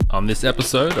On this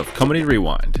episode of Comedy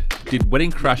Rewind, did Wedding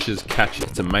Crashers catch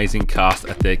its amazing cast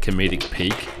at their comedic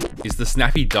peak? Is the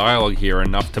snappy dialogue here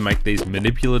enough to make these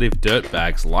manipulative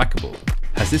dirtbags likeable?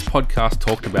 Has this podcast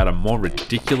talked about a more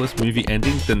ridiculous movie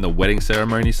ending than the wedding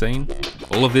ceremony scene?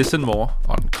 All of this and more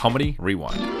on Comedy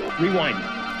Rewind.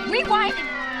 Rewind. Rewind.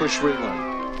 Push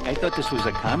rewind. I thought this was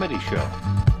a comedy show.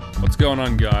 What's going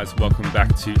on, guys? Welcome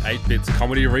back to 8-Bits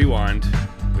Comedy Rewind.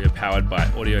 We are powered by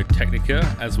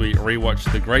Audio-Technica as we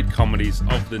rewatch the great comedies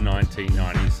of the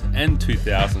 1990s and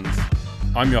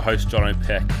 2000s. I'm your host, John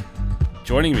O'Peck.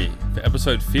 Joining me for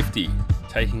episode 50,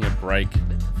 taking a break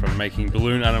from making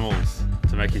balloon animals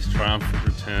to make his triumphant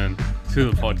return to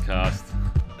the podcast,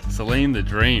 Salim the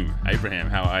Dream.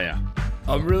 Abraham, how are you?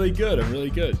 I'm really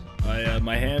good.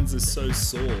 My hands are so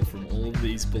sore from all of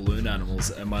these balloon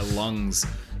animals, and my lungs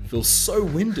feel so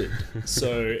winded.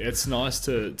 So it's nice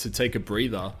to take a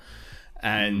breather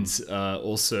and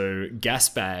also gas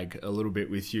bag a little bit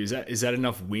with you. Is that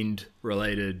enough wind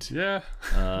related? Yeah,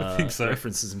 I think so.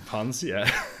 References and puns. Yeah,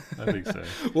 I think so.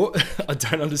 Well, I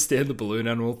don't understand the balloon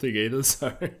animal thing either.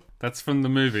 So that's from the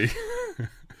movie.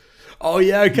 Oh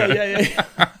yeah, okay,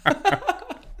 yeah.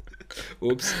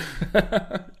 Oops.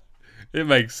 It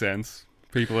makes sense.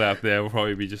 People out there will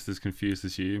probably be just as confused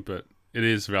as you, but it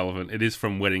is relevant. It is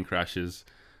from Wedding Crashers.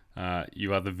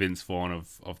 You are the Vince Vaughn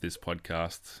of this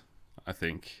podcast. I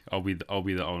think I'll be the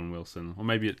Owen Wilson, or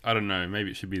maybe I don't know.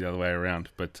 Maybe it should be the other way around.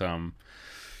 But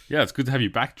yeah, it's good to have you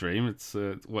back, Dream. It's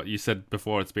what you said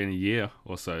before. It's been a year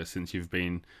or so since you've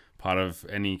been part of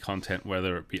any content,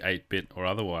 whether it be 8-bit or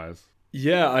otherwise.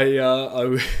 Yeah,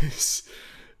 I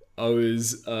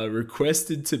was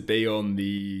requested to be on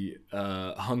the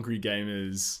Hungry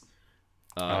Gamers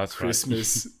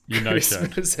Christmas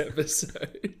Christmas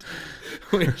episode,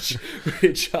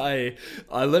 which I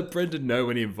let Brendan know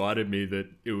when he invited me that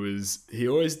it was, he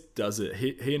always does it.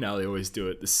 He and Ali always do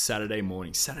it the Saturday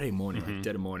morning, like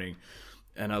dead of morning,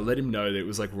 and I let him know that it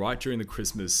was like right during the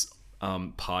Christmas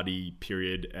party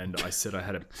period, and I said I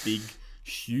had a big,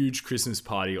 huge Christmas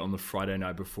party on the Friday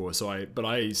night before. So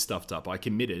I stuffed up. I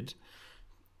committed,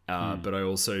 but I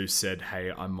also said,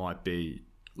 hey, I might be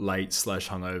late /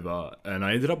 hungover, and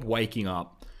I ended up waking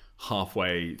up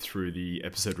halfway through the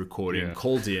episode recording.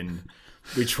 Called in.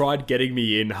 We tried getting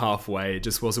me in halfway, it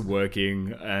just wasn't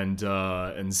working, and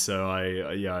so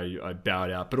I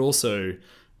bowed out. But also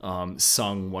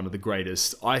sung one of the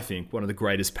greatest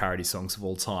parody songs of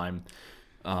all time.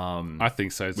 I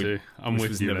think so too. I'm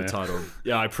with you. Never titled.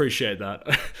 Yeah, I appreciate that.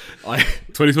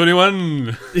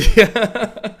 2021.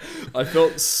 Yeah, I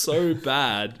felt so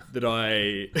bad that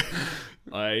I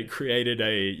created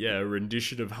a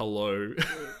rendition of Hello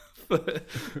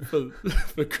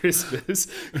for Christmas,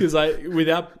 because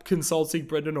without consulting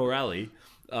Brendan or Ali,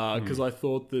 because I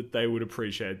thought that they would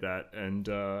appreciate that, and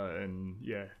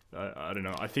yeah, I don't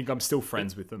know. I think I'm still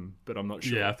friends with them, but I'm not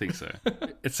sure. Yeah, I think so.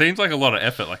 It seems like a lot of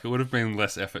effort. Like, it would have been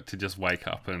less effort to just wake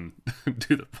up and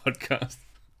do the podcast.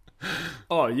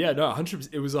 Oh yeah, no, 100%.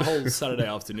 It was a whole Saturday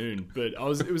afternoon, but it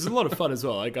was a lot of fun as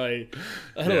well. Like I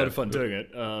had a lot of fun doing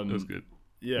it. It was good.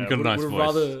 Yeah, you got a nice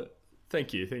voice.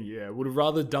 Thank you. Yeah, would have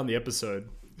rather done the episode.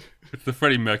 It's the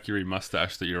Freddie Mercury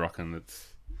mustache that you're rocking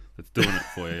that's doing it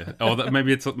for you. Oh,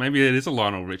 maybe it is a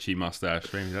Lionel Richie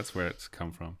mustache. Maybe that's where it's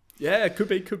come from. Yeah, it could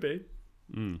be.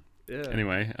 Yeah.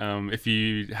 Anyway, if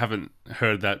you haven't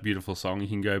heard that beautiful song, you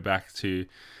can go back to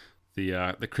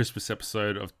the Christmas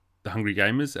episode of The Hungry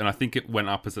Gamers, and I think it went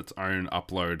up as its own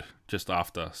upload just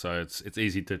after, so it's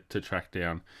easy to track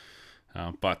down.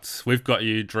 But we've got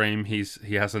you, Dream. He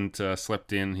hasn't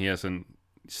slept in. He hasn't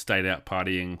stayed out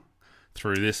partying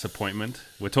through this appointment.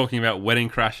 We're talking about Wedding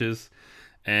Crashers.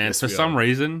 And yes, for some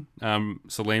reason,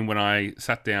 Salim, when I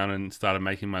sat down and started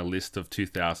making my list of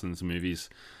 2000s movies,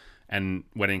 and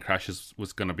Wedding Crashers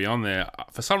was going to be on there,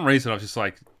 for some reason I was just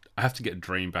like, I have to get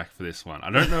Dream back for this one.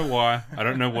 I don't know why. I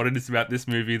don't know what it is about this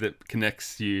movie that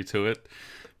connects you to it.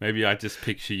 Maybe I just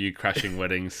picture you crashing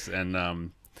weddings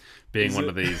and being one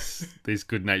of these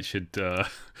good-natured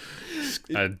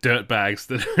dirt bags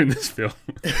that are in this film.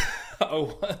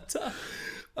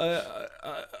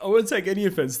 I won't take any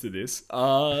offense to this,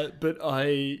 but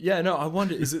I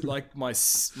wonder, is it like my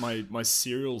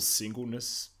serial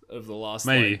singleness of the last,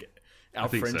 maybe, like, our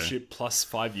friendship plus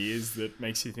 5 years that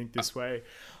makes you think this way?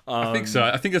 I think so.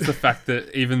 I think it's the fact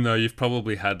that even though you've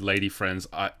probably had lady friends,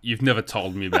 you've never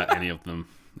told me about any of them,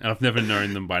 and I've never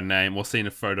known them by name or seen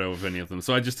a photo of any of them.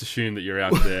 So I just assume that you're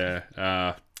out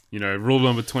there. Rule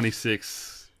number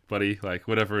 26, buddy. Like,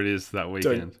 whatever it is that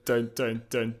weekend.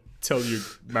 Don't tell your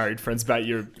married friends about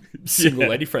your single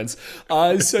lady friends.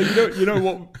 So you know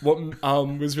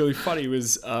what was really funny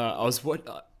was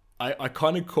I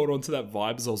kind of caught onto that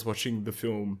vibe as I was watching the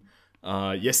film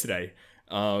yesterday.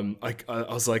 I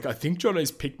was like, I think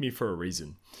Jono's picked me for a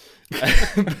reason.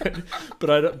 but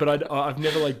I've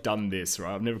never like done this,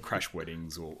 right? I've never crashed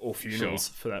weddings or funerals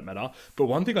for that matter. But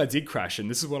one thing I did crash, and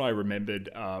this is what I remembered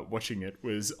watching it,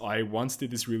 was I once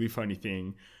did this really funny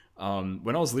thing.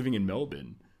 When I was living in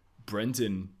Melbourne,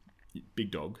 Brendan,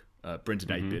 Big Dog, Brendan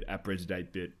 8-Bit, at Brendan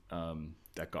 8-Bit,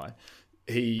 that guy,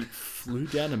 he flew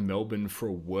down to Melbourne for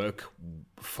a work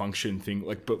function thing,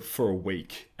 like, but for a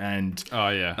week. And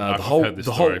I've heard this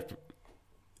story.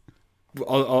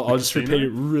 I'll just repeat it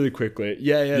really quickly.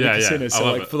 The casino.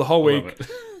 So like for the whole week,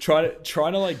 trying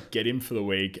to like get him for the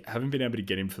week. Haven't been able to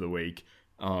get him for the week.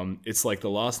 It's like the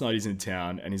last night he's in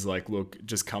town, and he's like, "Look,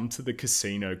 just come to the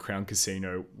casino, Crown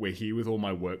Casino. We're here with all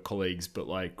my work colleagues, but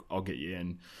like I'll get you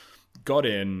in." Got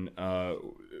in.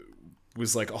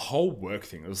 Was like a whole work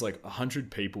thing. It was like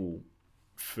 100 people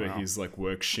for his like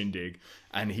work shindig,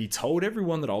 and he told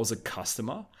everyone that I was a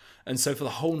customer. And so for the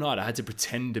whole night, I had to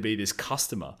pretend to be this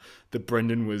customer that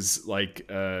Brendan was like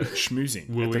schmoozing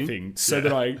at the thing, so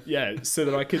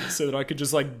that I could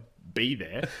just like be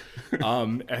there.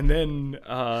 And then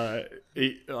I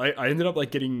ended up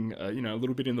like getting a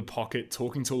little bit in the pocket,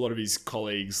 talking to a lot of his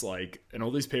colleagues, like, and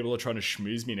all these people are trying to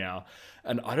schmooze me now.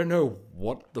 And I don't know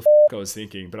what the I was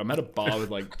thinking, but I'm at a bar with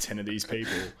like 10 of these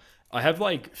people. I have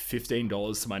like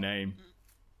 $15 to my name.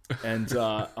 And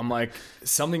I'm like,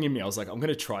 something in me, I was like, I'm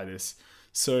going to try this.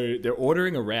 So they're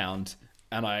ordering around,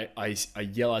 and I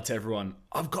yell out to everyone,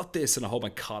 "I've got this." And I hold my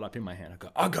card up in my hand. I go,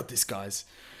 "I got this, guys,"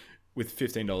 with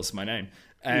 $15 to my name.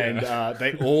 And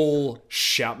they all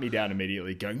shout me down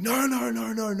immediately, going,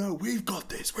 No, we've got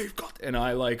this. And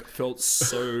I like felt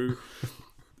so,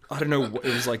 I don't know, it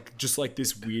was like, just like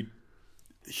this weird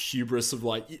hubris of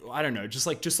like, I don't know, just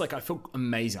like I felt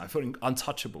amazing. I felt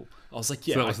untouchable. I was like,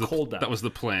 I called that. That was the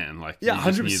plan. Like,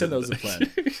 100% that was the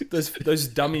plan. those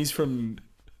dummies from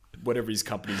whatever his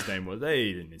company's name was,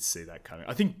 they didn't see that coming.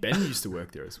 I think Ben used to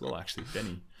work there as well, actually.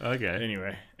 Benny. Okay.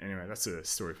 Anyway, that's a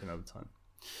story for another time.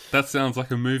 That sounds like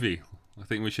a movie. I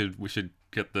think we should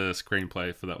get the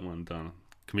screenplay for that one done.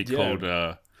 Can be called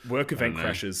Work Event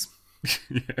Crashes.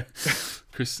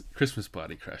 Christmas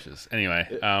Party Crashes. Anyway,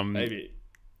 maybe.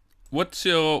 What's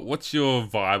your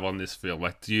vibe on this film?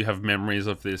 Like, do you have memories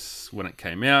of this when it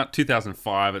came out?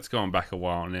 2005. It's going back a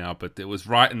while now, but it was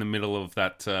right in the middle of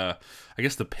that. I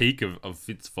guess the peak of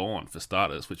Vince Vaughn for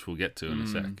starters, which we'll get to in a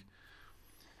sec.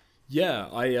 Yeah,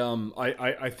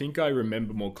 I think I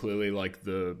remember more clearly like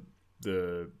the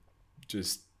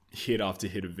just hit after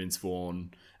hit of Vince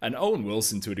Vaughn and Owen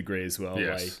Wilson to a degree as well.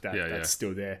 Yes. Like that's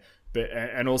still there. But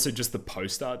and also just the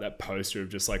poster of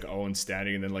just like Owen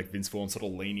standing and then like Vince Vaughn sort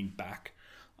of leaning back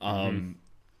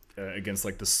against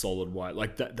like the solid white.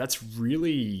 Like that's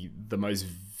really the most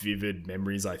vivid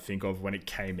memories I think of when it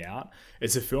came out.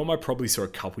 It's a film I probably saw a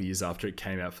couple years after it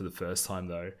came out for the first time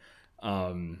though.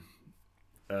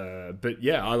 But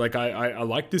yeah, I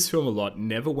like this film a lot.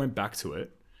 Never went back to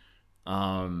it.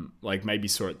 Like maybe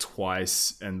saw it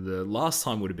twice, and the last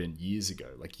time would have been years ago,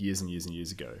 like years and years and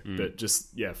years ago. But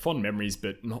just fond memories,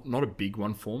 but not a big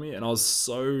one for me. And I was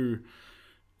so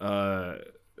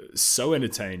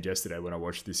entertained yesterday when I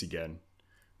watched this again.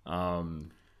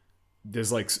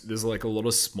 There's like a lot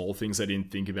of small things I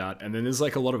didn't think about, and then there's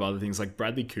like a lot of other things. Like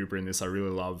Bradley Cooper in this, I really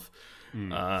love.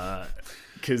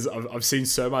 Because I've seen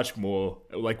so much more,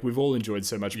 like we've all enjoyed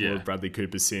so much more of Bradley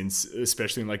Cooper since,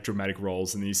 especially in like dramatic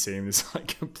roles, and then you see him this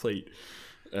like complete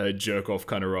jerk off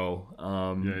kind of role.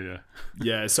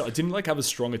 So I didn't like have a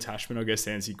strong attachment, I guess,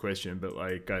 to answer your question, but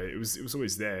like it was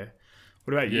always there.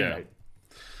 What about you, mate?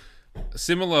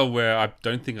 Similar, where I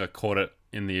don't think I caught it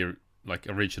in the like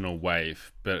original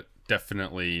wave, but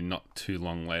definitely not too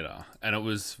long later. And it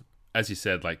was, as you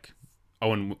said, like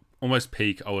almost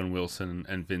peak Owen Wilson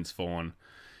and Vince Vaughn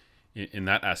in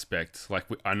that aspect. Like,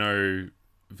 I know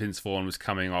Vince Vaughn was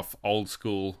coming off old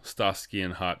school Starsky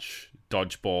and Hutch,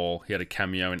 Dodgeball. He had a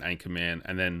cameo in Anchorman,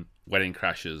 and then Wedding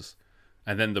Crashes,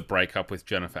 and then the breakup with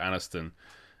Jennifer Aniston.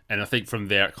 And I think from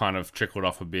there it kind of trickled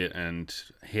off a bit, and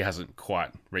he hasn't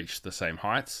quite reached the same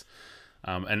heights.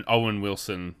 And Owen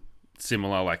Wilson,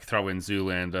 similar, like throw in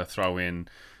Zoolander, throw in,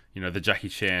 the Jackie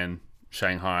Chan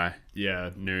Shanghai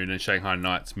Noon and Shanghai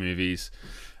Nights movies.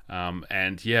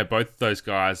 And both those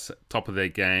guys, top of their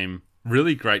game.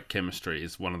 Really great chemistry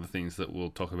is one of the things that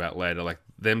we'll talk about later. Like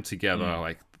them together,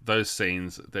 like those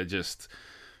scenes, they're just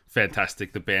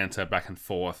fantastic. The banter back and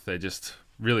forth, they're just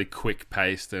really quick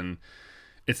paced. And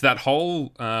it's that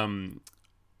whole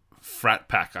frat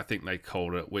pack, I think they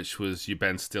called it, which was your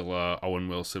Ben Stiller, Owen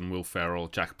Wilson, Will Ferrell,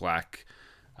 Jack Black,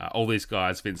 all these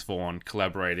guys, Vince Vaughn,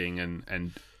 collaborating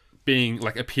and being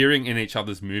like appearing in each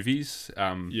other's movies.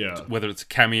 Whether it's a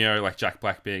cameo like Jack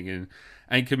Black being in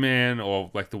Anchorman, or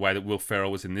like the way that Will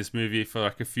Ferrell was in this movie for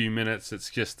like a few minutes. It's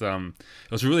just it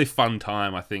was a really fun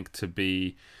time, I think, to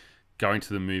be going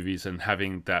to the movies and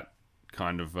having that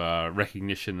kind of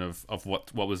recognition of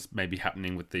what was maybe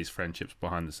happening with these friendships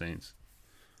behind the scenes.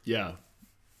 Yeah,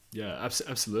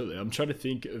 absolutely. I'm trying to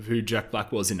think of who Jack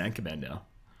Black was in Anchorman now.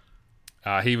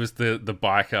 He was the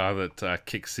biker that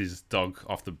kicks his dog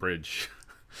off the bridge.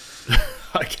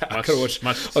 I gotta watch,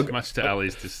 much to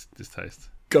Ali's distaste.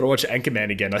 Gotta watch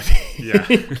Anchorman again, I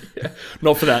think. Yeah.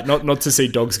 Not for that, not to see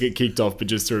dogs get kicked off, but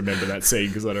just to remember that scene,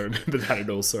 because I don't remember that at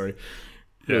all. Sorry.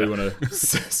 Really want to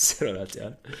settle that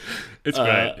down. It's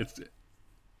great.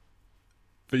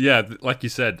 But yeah, like you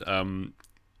said,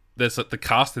 there's the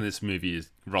cast in this movie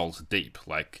rolls deep.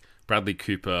 Like Bradley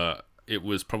Cooper, it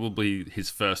was probably his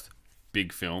first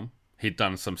big film. He'd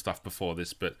done some stuff before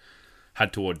this, but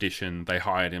had to audition. They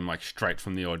hired him like straight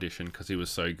from the audition because he was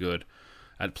so good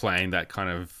at playing that kind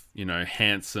of,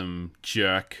 handsome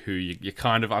jerk who you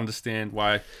kind of understand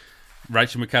why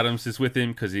Rachel McAdams is with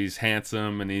him, because he's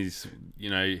handsome and he's,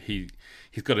 he's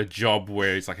got a job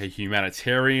where he's like a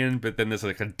humanitarian, but then there's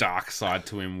like a dark side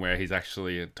to him where he's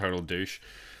actually a total douche.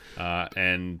 But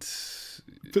there's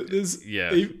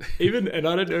even, and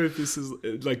I don't know if this is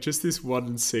like just this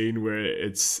one scene where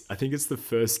I think it's the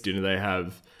first dinner they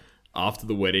have after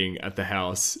the wedding at the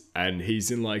house, and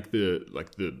he's in like the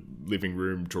living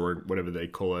room drawing, whatever they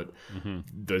call it,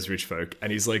 those rich folk, and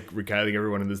he's like regaling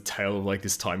everyone in the tale of like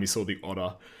this time he saw the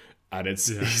otter, and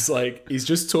he's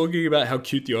just talking about how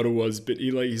cute the otter was, but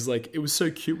he's like it was so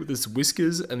cute with his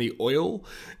whiskers and the oil,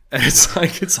 and it's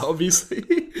like it's obviously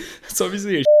a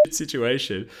shit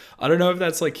situation. I don't know if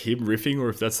that's like him riffing or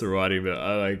if that's the writing,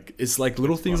 but it's like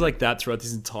little things like that throughout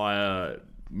this entire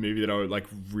movie that I like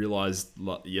realized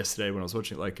yesterday when I was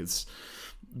watching it. Like it's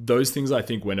those things I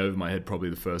think went over my head probably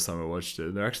the first time I watched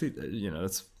it. They're actually,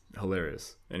 that's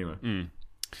hilarious. Anyway.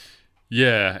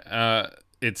 Yeah.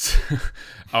 It's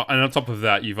and on top of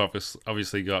that, you've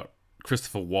obviously got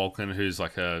Christopher Walken, who's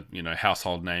like a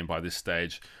household name by this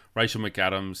stage. Rachel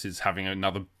McAdams is having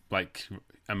another like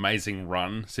amazing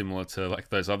run, similar to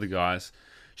like those other guys.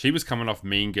 She was coming off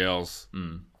Mean Girls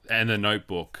and The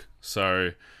Notebook,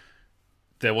 so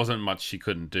there wasn't much she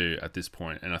couldn't do at this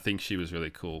point, and I think she was really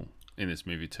cool in this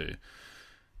movie too.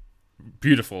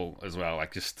 Beautiful as well,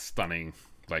 like just stunning.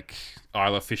 Like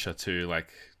Isla Fisher too.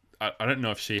 Like I don't know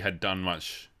if she had done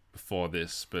much before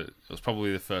this, but it was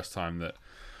probably the first time that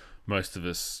most of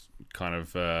us kind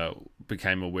of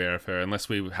became aware of her, unless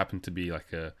we happened to be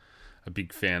like a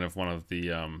big fan of one of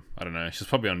the I don't know. She's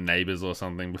probably on Neighbours or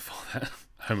something before that.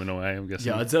 Home and Away, I'm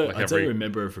guessing. Yeah, I don't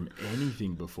remember her from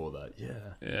anything before that.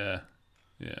 Yeah.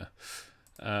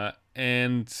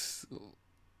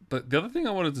 But the other thing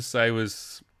I wanted to say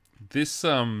was this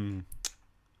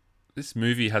this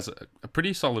movie has a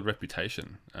pretty solid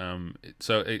reputation.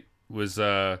 So it was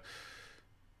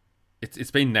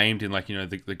it's been named in like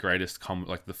the greatest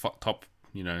top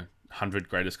 100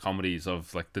 greatest comedies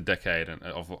of like the decade and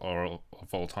of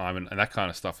all time and that kind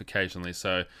of stuff occasionally.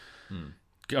 So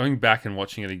going back and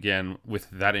watching it again with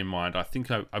that in mind, I think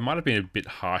I might have been a bit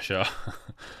harsher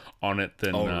on it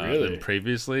than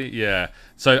previously. Yeah.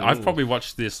 So I've probably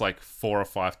watched this like 4 or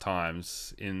 5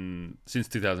 times since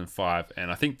 2005,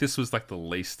 and I think this was like the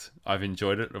least I've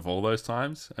enjoyed it of all those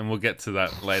times, and we'll get to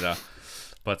that later.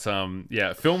 But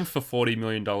filmed for $40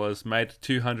 million, made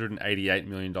 $288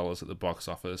 million at the box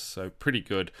office, so pretty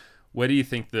good. Where do you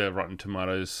think the Rotten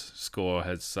Tomatoes score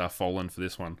has fallen for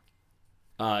this one?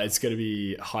 It's going to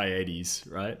be high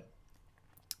 80s, right?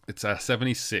 It's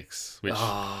 76, which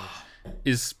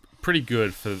is pretty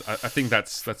good for. I think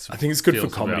that's. I think it's good for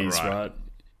comedies, right?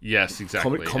 Yes,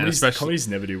 exactly. Comedies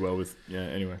never do well with. Yeah.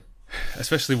 Anyway,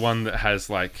 especially one that has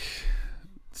like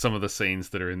some of the scenes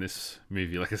that are in this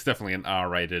movie. Like it's definitely an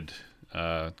R-rated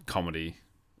comedy,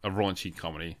 a raunchy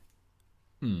comedy.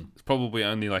 It's probably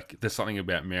only like There's Something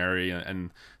About Mary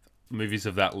and movies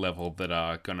of that level that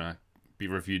are gonna be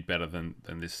reviewed better than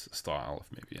this style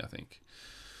of movie, I think,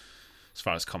 as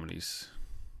far as comedies.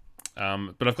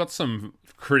 But I've got some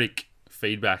critic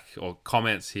feedback or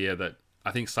comments here that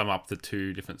I think sum up the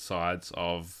two different sides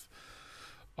of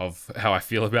how I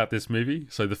feel about this movie.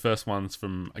 So the first one's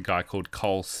from a guy called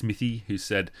Cole Smithy, who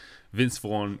said Vince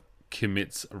Vaughn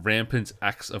commits rampant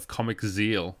acts of comic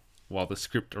zeal while the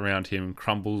script around him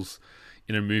crumbles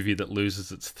in a movie that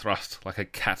loses its thrust like a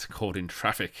cat caught in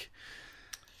traffic.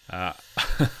 I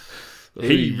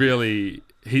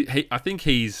think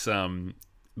he's the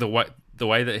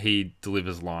way that he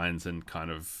delivers lines and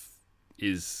kind of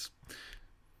is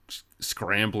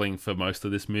scrambling for most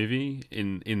of this movie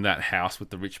in that house with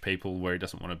the rich people where he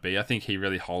doesn't want to be. I think he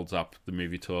really holds up the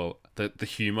movie to the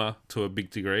humor to a big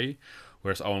degree,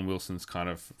 whereas Owen Wilson's kind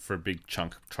of for a big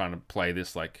chunk trying to play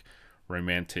this like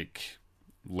romantic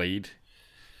lead.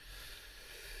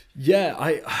 Yeah,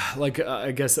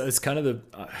 I guess it's kind of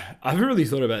I haven't really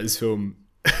thought about this film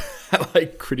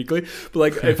like critically, but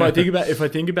like if I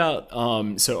think about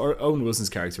so Owen Wilson's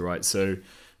character, right? So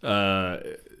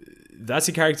that's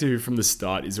a character who from the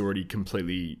start is already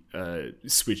completely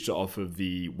switched off of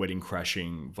the wedding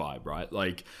crashing vibe, right?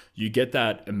 Like you get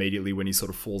that immediately when he sort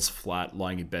of falls flat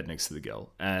lying in bed next to the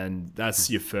girl, and that's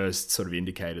your first sort of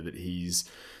indicator that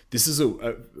this is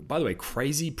a by the way,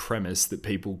 crazy premise that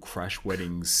people crash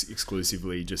weddings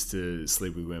exclusively just to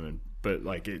sleep with women. But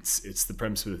like it's the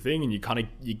premise of the thing, and you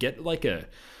get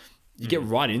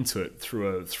right into it through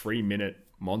a 3-minute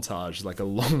montage, like a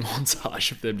long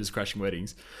montage of them just crashing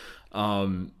weddings.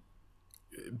 But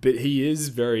he is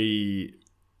very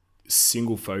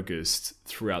single focused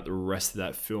throughout the rest of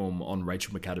that film on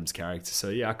Rachel McAdams' character. So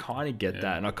yeah, I kind of get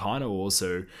that, and I kind of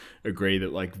also agree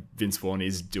that like Vince Vaughn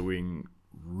is doing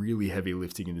really heavy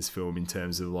lifting in this film in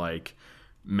terms of like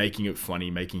making it funny,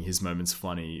 making his moments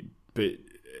funny.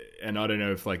 And I don't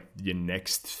know if like your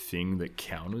next thing that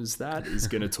counters that is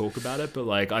going to talk about it, but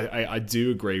like I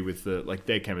do agree with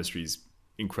their chemistry is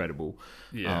incredible.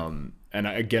 Yeah. And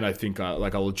I think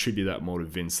I'll attribute that more to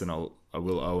Vince than I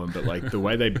will Owen, but like the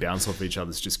way they bounce off each other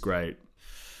is just great.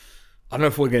 I don't know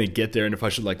if we're going to get there and if I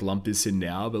should like lump this in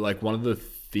now, but like one of the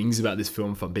things about this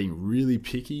film, if I'm being really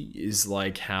picky, is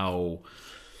like how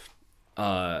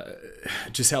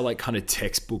like kind of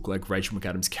textbook like Rachel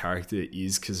McAdams' character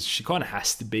is, because she kind of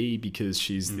has to be, because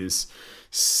she's this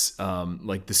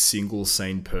like the single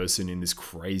sane person in this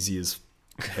crazy as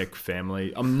heck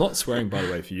family. I'm not swearing, by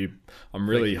the way, for you. I'm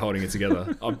really holding it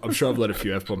together. I'm sure I've let a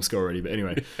few F-bombs go already, but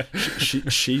anyway,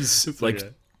 she's like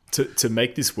okay. To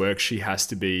make this work, she has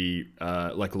to be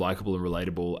like likable and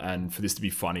relatable, and for this to be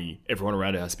funny, everyone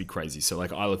around her has to be crazy. So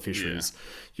like Isla Fisher is,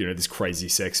 this crazy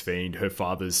sex fiend. Her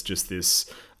father's just this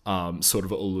sort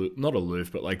of not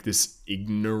aloof, but like this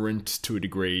ignorant to a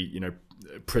degree,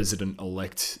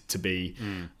 president-elect to be.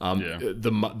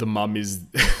 The mum is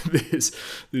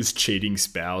this cheating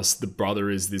spouse. The brother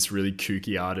is this really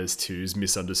kooky artist who's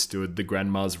misunderstood. The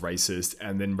grandma's racist,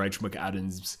 and then Rachel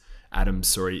McAdams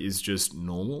is just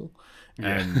normal.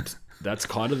 And that's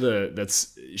kind of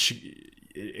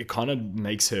it kind of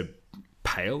makes her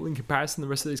pale in comparison to the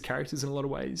rest of these characters in a lot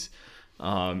of ways.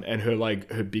 And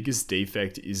her biggest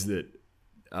defect is that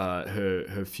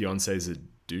her fiance is a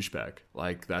douchebag.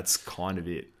 Like that's kind of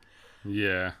it.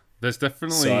 Yeah, there's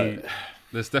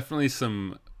definitely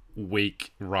some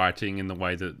weak writing in the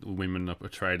way that women are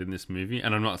portrayed in this movie,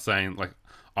 and I'm not saying like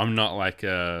I'm not like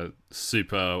a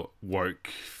super woke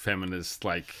feminist,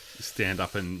 like stand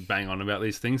up and bang on about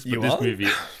these things. But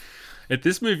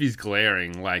this movie's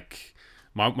glaring. Like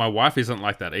my wife isn't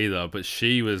like that either, but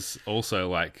she was also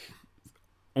like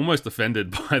almost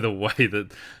offended by the way that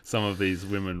some of these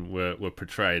women were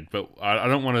portrayed. But I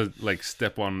don't want to like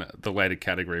step on the later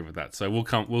category with that. So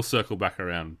we'll circle back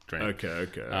around, Dream. Okay.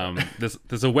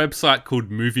 There's a website called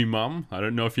Movie Mum. I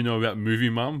don't know if you know about Movie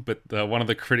Mum, but one of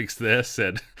the critics there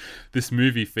said this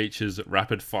movie features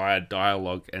rapid fire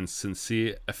dialogue and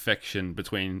sincere affection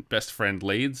between best friend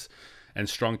leads and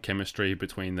strong chemistry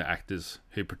between the actors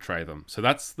who portray them. So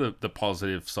that's the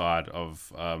positive side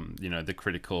of the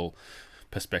critical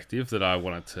perspective that I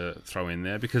wanted to throw in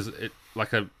there, because it,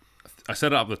 like I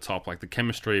said it up the top, like the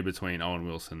chemistry between Owen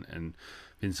Wilson and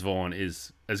Vince Vaughn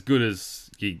is as good as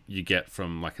you get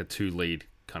from like a 2-lead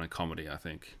kind of comedy, I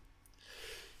think.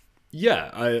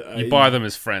 Yeah, you buy them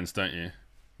as friends, don't you?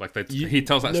 Like he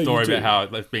tells that story about how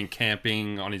they've been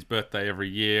camping on his birthday every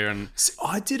year, and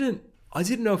I didn't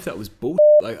know if that was bullshit.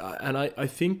 Like, and I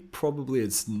think probably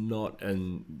it's not,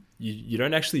 and you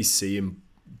don't actually see him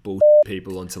bullshit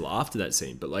people until after that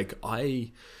scene. But like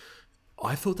I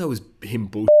thought that was him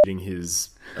bullshitting his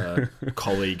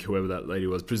colleague, whoever that lady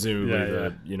was, presumably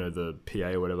the PA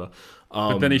or whatever.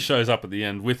 But then he shows up at the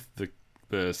end with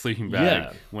the sleeping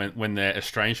bag when they're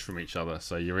estranged from each other.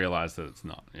 So you realize that it's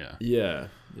not. Yeah.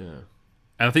 And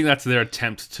I think that's their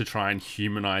attempt to try and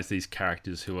humanize these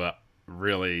characters who are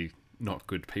really not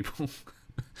good people.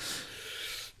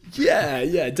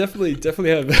 Yeah, definitely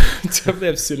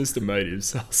have sinister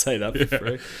motives. I'll say that for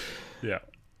free. Yeah,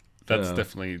 that's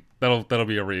definitely that'll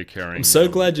be a reoccurring. I'm so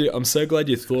glad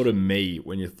you thought of me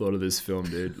when you thought of this film,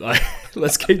 dude. Like,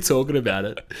 let's keep talking about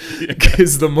it.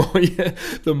 Because the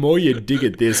more you dig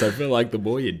at this, I feel like the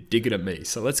more you're digging at me.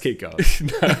 So let's keep going.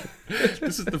 No,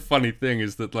 this is the funny thing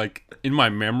is that like in my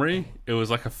memory, it was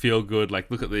like a feel good, like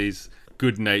look at these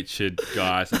good-natured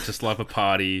guys that just love a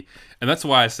party. And that's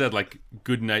why I said like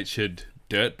good-natured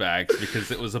dirtbags, because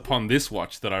it was upon this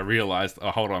watch that I realized,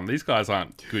 oh, hold on, these guys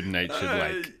aren't good-natured,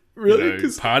 like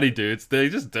really, party dudes. They're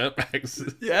just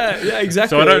dirtbags. Yeah,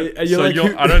 exactly. So I don't. And you're so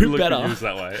like, I don't who look better? at you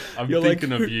that way. I'm You're thinking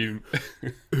like, of you.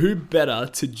 Who better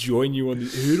to join you on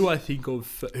this? Who do I think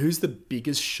of? Who's the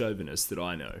biggest chauvinist that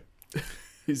I know?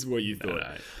 Is what you thought.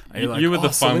 No. You were the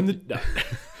fun.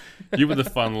 You were the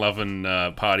fun-loving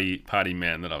party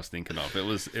man that I was thinking of.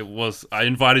 It was. I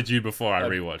invited you before I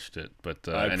rewatched it, but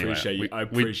I anyway, appreciate you. I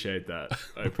appreciate that.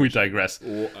 We digress.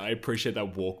 I appreciate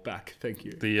that walk back. Thank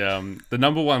you. The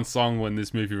number one song when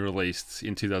this movie released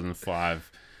in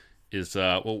 2005 is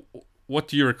well, what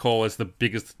do you recall as the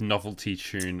biggest novelty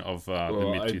tune of the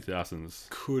mid 2000s?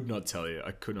 Could not tell you.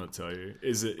 I could not tell you.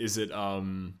 Is it? It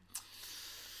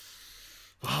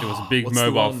was a big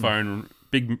mobile phone.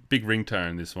 Big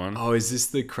ringtone, this one. Oh, is this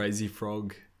the Crazy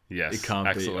Frog? Yes. It can't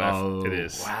Axel be. F. Oh, it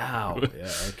is. Wow.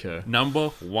 Yeah, okay. Number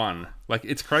one. Like,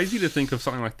 it's crazy to think of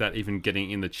something like that even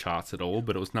getting in the charts at all,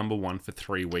 but it was number one for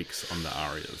 3 weeks on the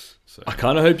ARIAs. So I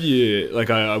kind of hope you, like,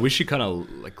 I wish you kind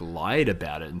of, like, lied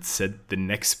about it and said the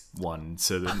next one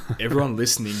so that everyone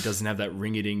listening doesn't have that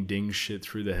ring-a-ding-ding shit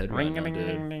through the head right now,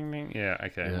 dude. Yeah,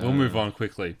 okay. Yeah. We'll move on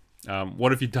quickly.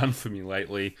 What have you done for me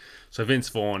lately? So Vince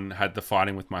Vaughn had the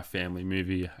Fighting with My Family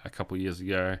movie a couple years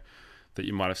ago that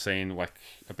you might have seen, like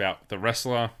about the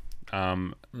wrestler.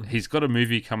 He's got a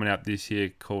movie coming out this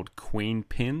year called Queen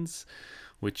Pins,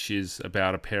 which is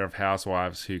about a pair of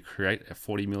housewives who create a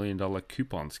 $40 million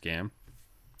coupon scam.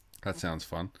 That sounds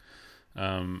fun.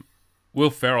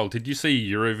 Will Ferrell, did you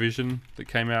see Eurovision that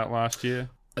came out last year?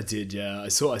 I did, yeah. I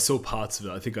saw parts of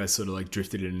it. I think I sort of like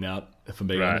drifted in and out, if I'm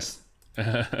being honest.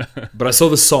 But I saw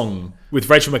the song with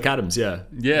Rachel McAdams, yeah.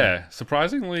 Yeah,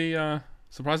 surprisingly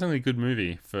good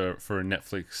movie for a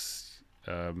Netflix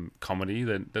comedy.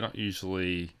 They're not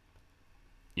usually,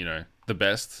 the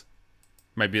best.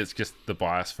 Maybe it's just the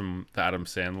bias from the Adam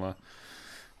Sandler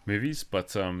movies,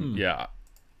 but yeah,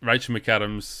 Rachel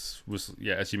McAdams was,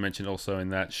 as you mentioned, also in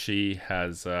that. She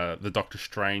has the Doctor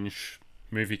Strange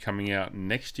movie coming out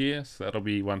next year, so that'll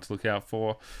be one to look out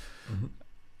for. Mm-hmm.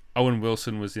 Owen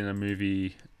Wilson was in a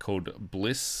movie called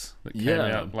Bliss that came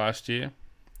out last year.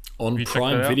 On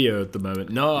Prime Video at the moment.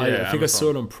 No, I think Amazon. I saw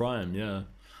it on Prime, yeah.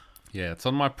 Yeah, it's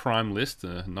on my Prime list.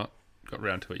 Not got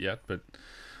around to it yet, but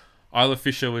Isla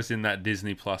Fisher was in that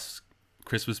Disney Plus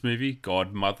Christmas movie,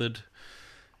 Godmothered.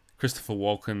 Christopher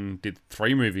Walken did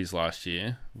 3 movies last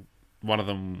year. One of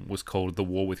them was called The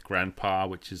War with Grandpa,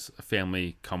 which is a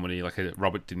family comedy, like a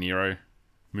Robert De Niro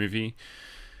movie.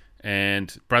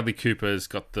 And Bradley Cooper's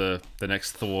got the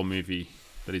next Thor movie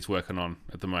that he's working on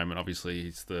at the moment. Obviously,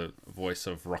 he's the voice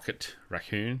of Rocket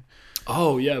Raccoon.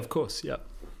 Oh, yeah, of course, yeah.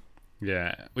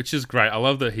 Yeah, which is great. I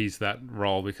love that he's that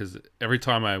role because every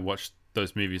time I watch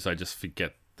those movies, I just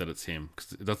forget that it's him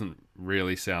because it doesn't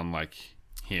really sound like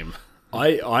him.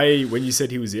 I when you said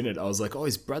he was in it, I was like, oh,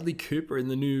 is Bradley Cooper in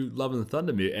the new Love and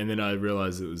Thunder movie? And then I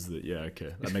realized it was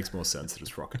okay, that makes more sense that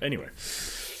it's Rocket. Anyway.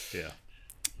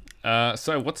 Yeah.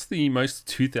 So what's the most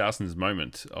 2000s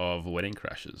moment of Wedding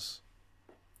Crashers?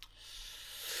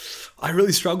 I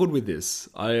really struggled with this.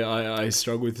 I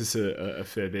struggled with this a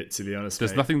fair bit, to be honest.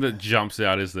 There's nothing that jumps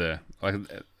out, is there? Like,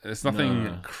 it's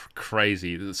nothing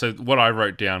crazy. So what I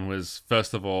wrote down was,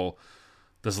 first of all,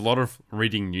 there's a lot of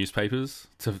reading newspapers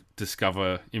to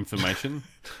discover information.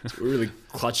 We're really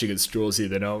clutching at straws here,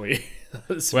 then, aren't we?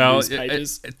 Well,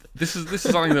 this is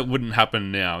something that wouldn't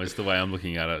happen now, is the way I'm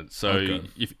looking at it. So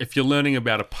if you're learning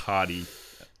about a party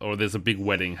or there's a big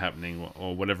wedding happening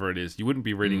or whatever it is, you wouldn't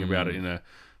be reading about it in a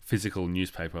physical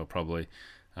newspaper, probably.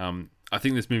 I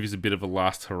think this movie's a bit of a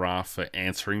last hurrah for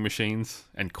answering machines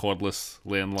and cordless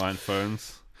landline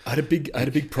phones. I had a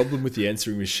big problem with the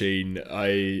answering machine.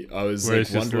 I was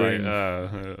wondering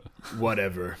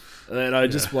whatever, and I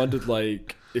just wondered,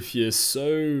 like, if you're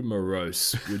so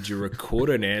morose, would you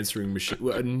record an answering machine?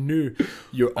 Well,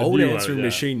 your old answering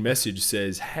machine message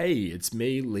says, "Hey, it's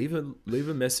me. Leave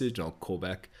a message. I'll call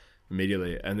back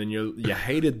immediately." And then you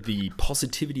hated the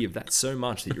positivity of that so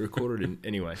much that you recorded it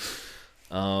anyway.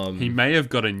 He may have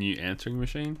got a new answering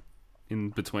machine in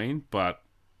between, but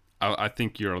I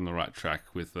think you're on the right track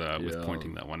with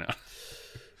pointing that one out.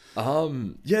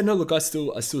 Look, I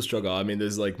still struggle. I mean,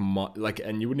 there's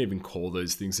and you wouldn't even call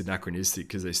those things anachronistic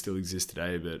because they still exist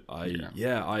today. But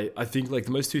I think like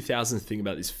the most 2000s thing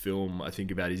about this film, I think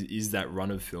about is that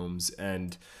run of films,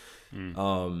 and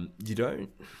You don't.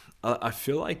 I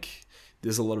feel like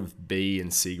there's a lot of B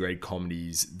and C grade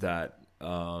comedies that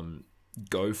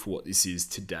go for what this is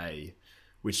today,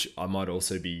 which I might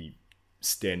also be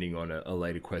standing on a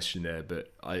later question there,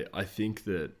 but I think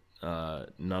that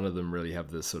none of them really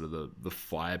have the sort of the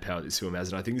firepower this film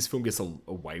has, and I think this film gets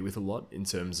away with a lot in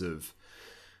terms of,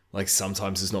 like,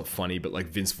 sometimes it's not funny, but like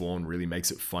Vince Vaughn really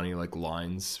makes it funny, like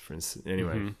lines, for instance.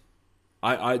 Anyway,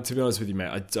 I to be honest with you,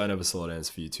 mate, I don't have a solid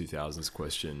answer for your 2000s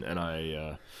question, and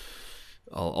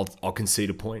I'll concede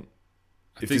a point.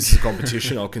 If this is a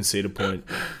competition, I'll concede a point.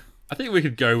 I think we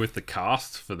could go with the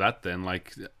cast for that then.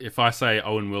 Like, if I say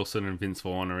Owen Wilson and Vince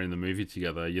Vaughn are in the movie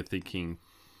together, you're thinking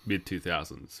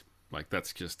mid-2000s. Like,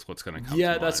 that's just what's going to come to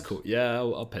mind. That's cool. Yeah,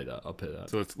 I'll pay that.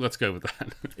 So let's go with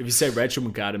that. If you say Rachel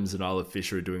McAdams and Isla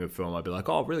Fisher are doing a film, I'd be like,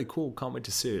 oh, really cool. Can't wait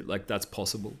to see it. Like, that's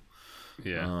possible.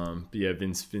 Yeah. But yeah,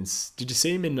 Vince. Did you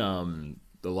see him in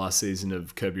the last season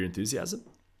of Curb Your Enthusiasm?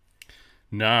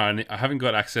 No, I haven't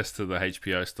got access to the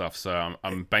HBO stuff, so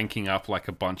I'm banking up like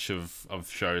a bunch of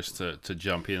shows to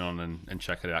jump in on and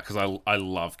check it out, because I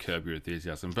love Curb Your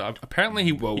Enthusiasm. But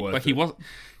apparently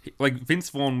Vince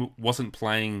Vaughn wasn't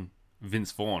playing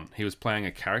Vince Vaughn. He was playing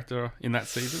a character in that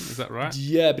season. Is that right?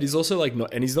 Yeah, but he's also like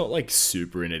not, and he's not like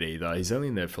super in it either. He's only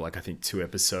in there for like, I think 2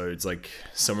 episodes, like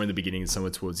somewhere in the beginning and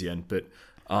somewhere towards the end. But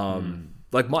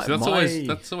like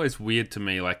that's always weird to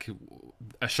me. Like,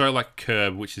 a show like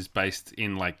Curb, which is based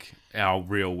in like our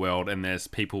real world, and there's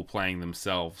people playing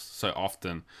themselves so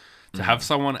often, to have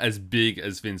someone as big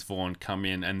as Vince Vaughn come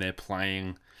in and they're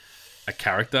playing a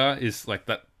character is like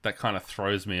that kind of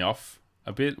throws me off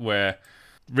a bit. Where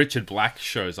Richard Black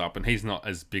shows up and he's not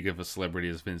as big of a celebrity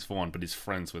as Vince Vaughn, but he's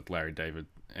friends with Larry David.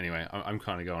 Anyway, I'm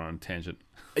kind of going on a tangent.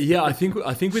 Yeah, I think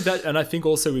with that, and I think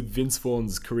also with Vince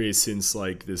Vaughn's career since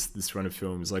like this run of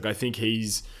films, like I think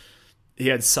he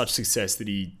had such success that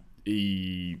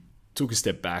he took a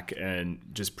step back and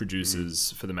just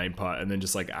produces for the main part, and then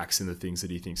just like acts in the things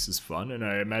that he thinks is fun. And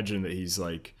I imagine that he's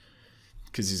like,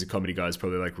 because he's a comedy guy, is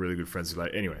probably like really good friends with,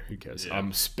 like, anyway, who cares? Yeah.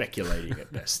 I'm speculating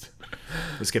at best.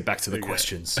 Let's get back to the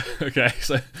questions. Okay,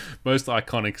 so most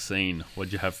iconic scene,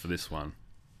 what'd you have for this one?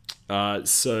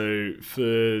 So for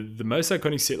the most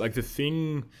iconic scene, like the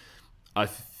thing I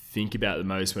think about the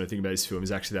most when I think about this film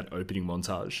is actually that opening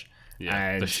montage.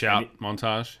 Yeah, and the shout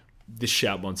montage. The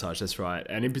shout montage, that's right.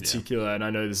 And in particular, and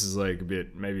I know this is like a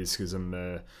bit, maybe it's because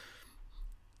I'm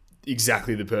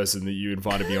exactly the person that you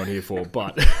invited me on here for,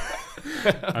 but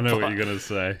I know what you're gonna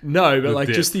say. No, but like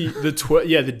dip. Just the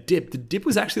dip. The dip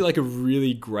was actually like a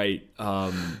really great.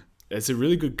 It's a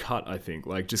really good cut, I think.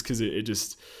 Like just because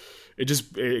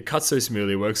it cuts so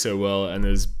smoothly, it works so well, and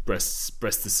there's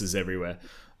breastises everywhere.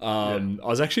 I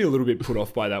was actually a little bit put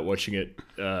off by that watching it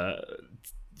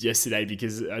yesterday,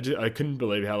 because I couldn't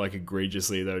believe how like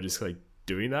egregiously they were just like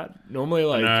doing that. Normally,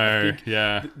 like, I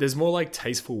think there's more like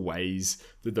tasteful ways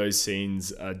that those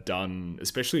scenes are done,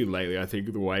 especially lately. I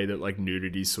think the way that like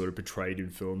nudity is sort of portrayed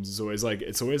in films is always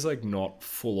like not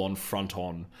full on front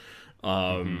on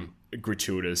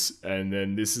gratuitous, and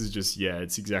then this is just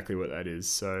it's exactly what that is.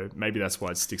 So maybe that's why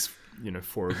it sticks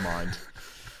for of mind.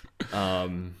 But I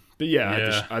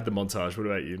had the montage. What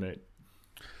about you, mate?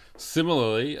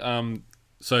 Similarly,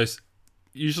 so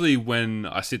usually when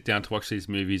I sit down to watch these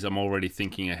movies, I'm already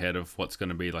thinking ahead of what's going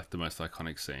to be like the most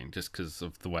iconic scene, just because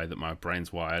of the way that my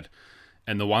brain's wired.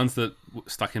 And the ones that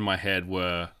stuck in my head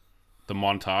were the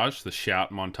montage, the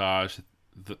shout montage,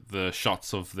 the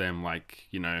shots of them, like,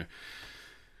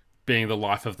 being the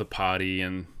life of the party,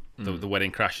 and the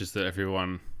wedding crashes that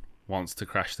everyone wants to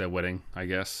crash their wedding, I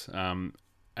guess. And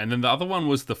then the other one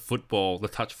was the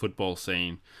touch football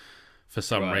scene for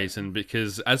some reason,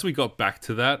 because as we got back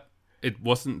to that, it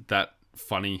wasn't that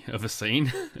funny of a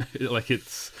scene. Like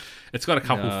it's got a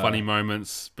couple funny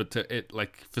moments, but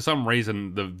for some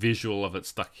reason the visual of it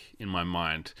stuck in my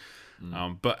mind.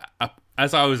 But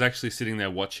as I was actually sitting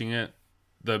there watching it,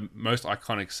 the most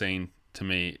iconic scene to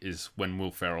me is when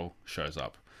Will Ferrell shows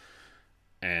up,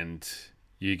 and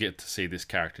you get to see this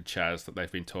character Chaz that they've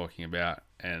been talking about,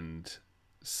 and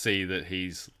see that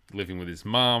he's living with his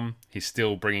mum. He's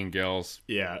still bringing girls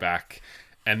back.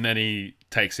 And then he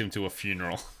takes him to a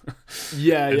funeral.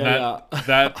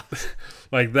 That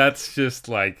that's just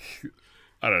like,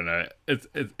 I don't know.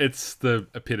 It's the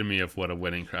epitome of what a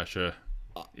wedding crasher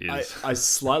is. I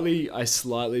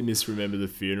slightly misremember the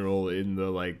funeral in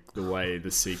the way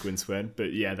the sequence went,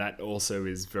 but that also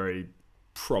is very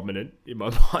prominent in my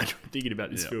mind when thinking about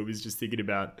this film. Is just thinking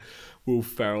about Will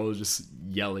Ferrell just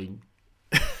yelling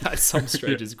at some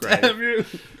stranger's grave. Damn you,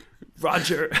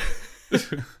 Roger.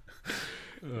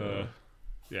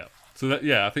 So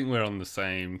I think we're on the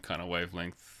same kind of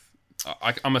wavelength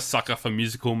I'm a sucker for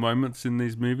musical moments in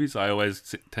these movies. I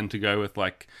always tend to go with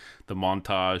like the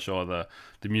montage or the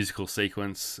musical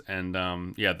sequence, and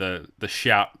the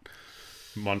shout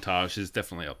montage is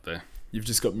definitely up there. You've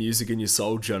just got music in your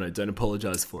soul, Jono. Don't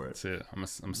apologize for it. That's it. I'm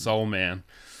a soul man.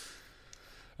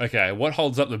 Okay, what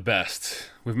holds up the best?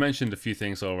 We've mentioned a few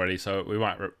things already, so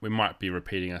we might be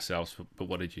repeating ourselves. But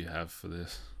what did you have for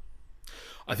this?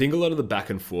 I think a lot of the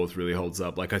back and forth really holds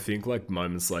up. Like I think like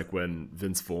moments like when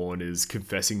Vince Vaughn is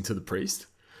confessing to the priest.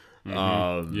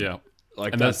 Yeah,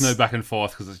 like and there's no back and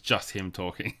forth because it's just him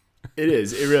talking. It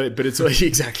is. It really, but it's like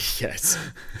exactly yes.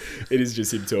 It is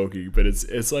just him talking, but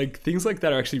it's like things like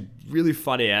that are actually really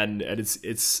funny and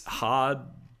it's hard.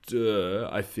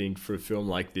 I think for a film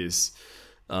like this.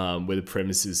 Where the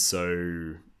premise is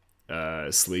so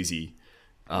sleazy,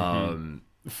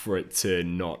 for it to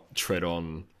not tread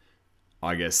on,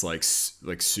 I guess,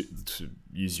 to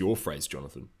use your phrase,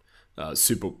 Jonathan,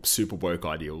 super woke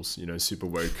ideals, super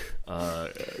woke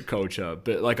culture.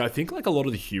 But like, I think like a lot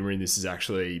of the humor in this is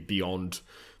actually beyond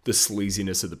the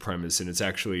sleaziness of the premise, and it's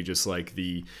actually just like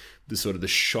the sort of the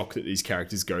shock that these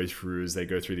characters go through as they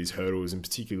go through these hurdles, and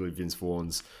particularly Vince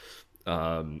Vaughn's.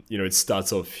 It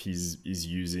starts off he's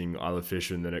using Isla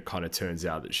Fisher, and then it kind of turns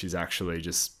out that she's actually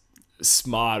just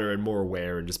smarter and more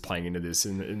aware and just playing into this,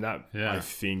 and that I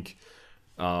think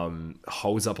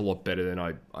holds up a lot better than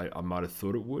I might have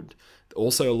thought it would.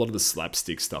 Also, a lot of the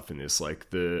slapstick stuff in this,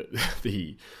 like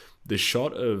the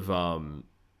shot of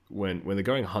when they're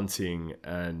going hunting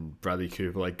and Bradley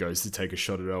Cooper like goes to take a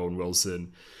shot at Owen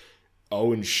Wilson.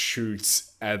 Owen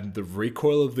shoots and the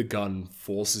recoil of the gun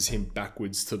forces him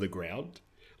backwards to the ground,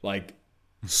 like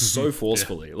so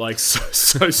forcefully, like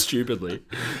so stupidly,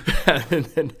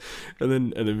 and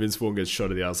then Vince Vaughn gets shot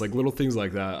at the ass. Like little things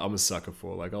like that, I'm a sucker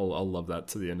for. Like I'll love that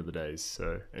to the end of the days.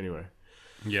 So anyway,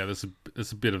 yeah, there's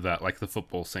a bit of that, like the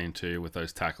football scene too with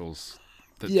those tackles.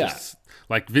 Just,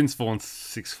 like Vince Vaughn's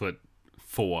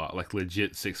 6'4", like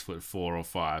legit 6'4" or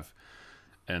 5,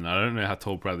 and I don't know how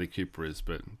tall Bradley Cooper is,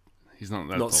 but. He's not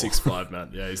that tall. Not 6'5", man.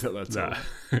 Yeah, he's not that tall.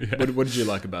 Yeah. What did you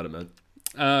like about it, man?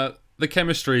 The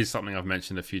chemistry is something I've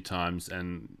mentioned a few times,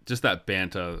 and just that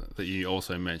banter that you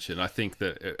also mentioned. I think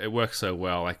that it works so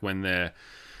well. Like when they're,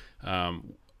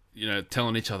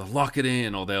 telling each other lock it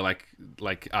in, or they're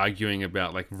like arguing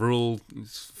about like rule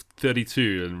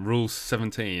 32 and rule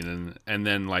 17, and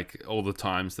then like all the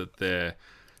times that they're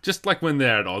just like when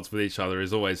they're at odds with each other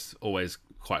is always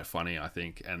quite funny, I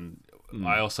think. And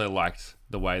I also liked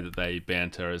the way that they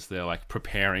banter as they're like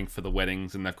preparing for the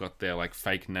weddings, and they've got their like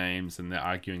fake names, and they're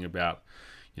arguing about,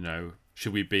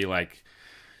 should we be like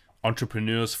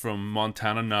entrepreneurs from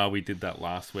Montana? No, we did that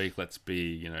last week. Let's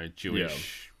be,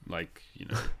 Jewish,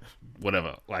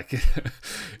 whatever. Like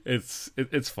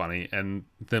it's funny, and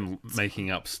them making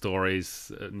up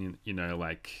stories,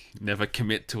 like never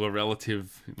commit to a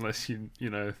relative unless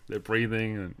they're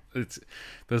breathing, and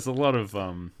there's a lot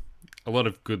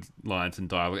of good lines and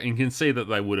dialogue, and you can see that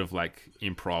they would have like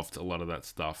improv'd a lot of that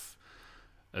stuff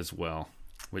as well,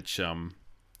 which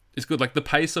is good. Like the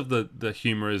pace of the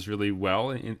humor is really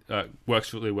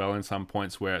works really well in some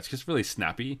points where it's just really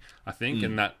snappy, I think,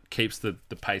 and that keeps the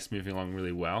pace moving along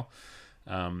really well.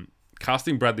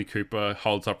 Casting Bradley Cooper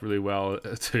holds up really well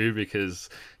too, because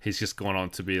he's just gone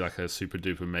on to be like a super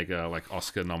duper mega like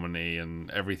Oscar nominee and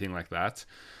everything like that.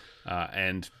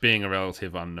 And being a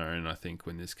relative unknown, I think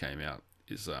when this came out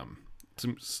is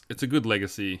it's a good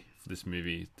legacy for this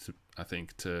movie. I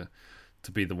think to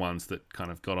be the ones that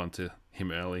kind of got onto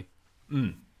him early.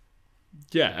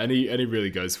 Yeah, and he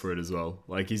really goes for it as well.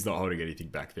 Like he's not holding anything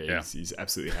back there. Yeah. He's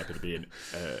absolutely happy to be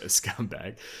a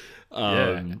scumbag.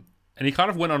 And he kind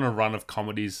of went on a run of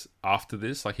comedies after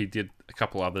this. Like he did a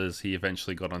couple others. He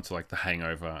eventually got onto like The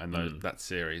Hangover and that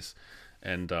series,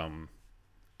 and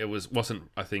it wasn't,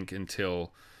 I think,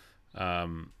 until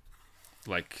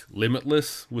like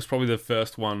Limitless was probably the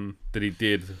first one that he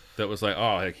did that was like,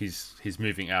 oh, like he's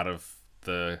moving out of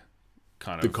the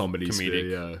kind of the comedy comedic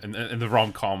sphere, and the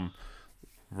rom-com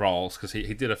roles, because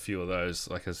he did a few of those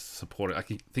like as supporting. I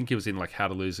think he was in like How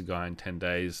to Lose a Guy in 10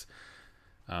 Days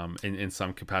in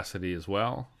some capacity as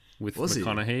well with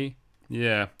McConaughey.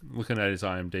 Yeah, looking at his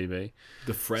IMDb.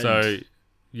 The Friend. So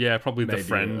yeah, probably maybe, The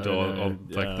Friend or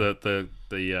like the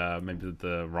maybe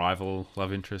the rival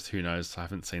love interest. Who knows? I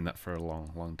haven't seen that for a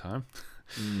long time.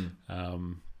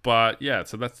 But yeah,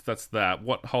 so that's that.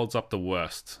 What holds up the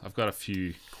worst? I've got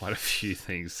quite a few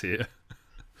things here.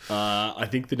 I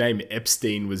think the name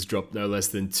Epstein was dropped no less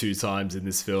than 2 times in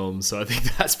this film, so I think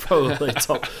that's probably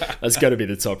top. That's got to be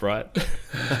the top, right?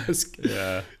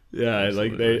 Yeah. Yeah,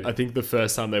 Absolutely. I think the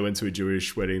first time they went to a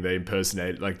Jewish wedding, they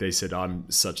impersonated, like they said, "I'm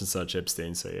such and such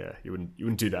Epstein." So yeah, you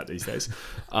wouldn't do that these days.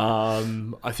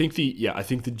 I think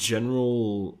the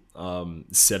general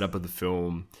setup of the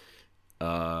film,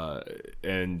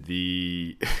 and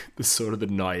the the sort of the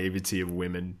naivety of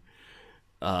women,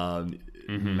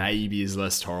 maybe is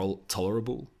less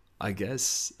tolerable, I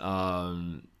guess,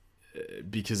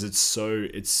 because it's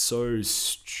so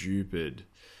stupid.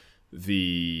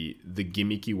 The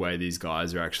gimmicky way these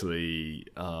guys are actually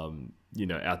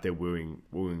out there wooing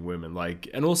women, like,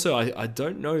 and also I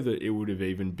don't know that it would have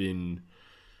even been,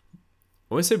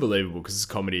 I won't say believable because it's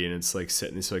comedy and it's like set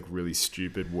in this like really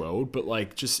stupid world, but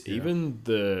like just even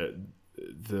the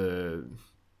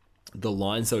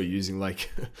lines they were using, like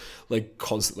like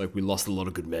constant, like, we lost a lot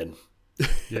of good men.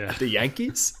 Yeah. The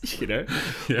Yankees, Yeah.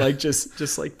 like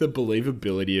just like the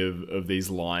believability of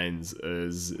these lines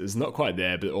is not quite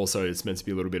there, but also it's meant to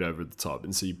be a little bit over the top,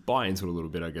 and so you buy into it a little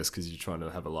bit, I guess, because you're trying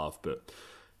to have a laugh. But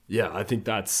yeah, I think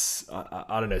that's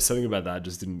I don't know, something about that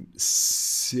just didn't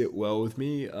sit well with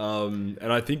me, and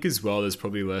I think as well there's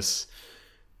probably less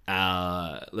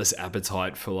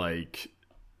appetite for like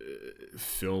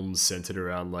films centered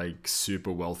around like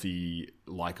super wealthy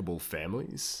likable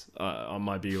families. I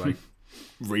might be like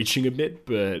reaching a bit,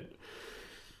 but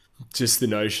just the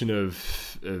notion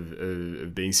of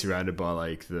being surrounded by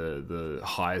like the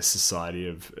highest society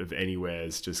of anywhere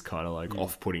is just kind of like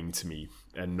off-putting to me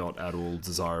and not at all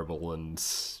desirable. And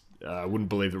I wouldn't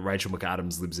believe that Rachel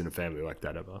McAdams lives in a family like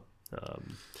that ever.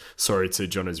 Sorry to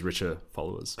Jono's richer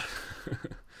followers.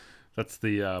 That's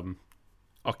the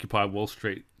Occupy Wall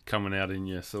Street coming out in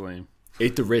you, Salim.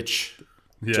 Eat the rich.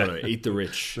 Yeah. Jono, eat the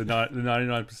rich. The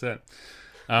 99%.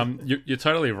 You're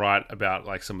totally right about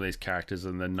like some of these characters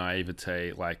and the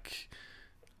naivete. Like,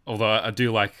 although I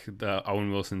do like the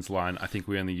Owen Wilson's line, "I think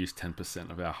we only use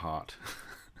 10% of our heart."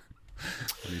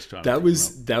 That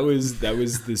was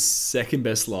the second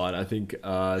best line. I think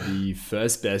the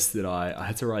first best that I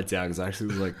had to write down because I actually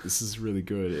was like, this is really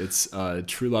good. It's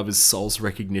true love is soul's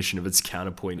recognition of its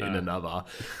counterpoint in another.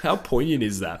 How poignant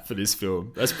is that for this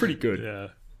film? That's pretty good. Yeah,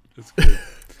 that's good.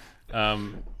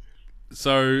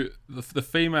 So the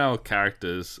female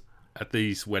characters at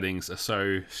these weddings are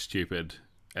so stupid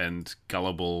and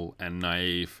gullible and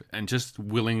naive and just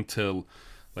willing to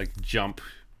like jump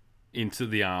into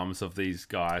the arms of these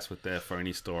guys with their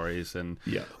phony stories. And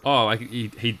like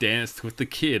he danced with the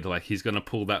kid, like he's gonna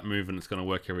pull that move and it's gonna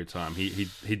work every time. He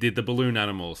did the balloon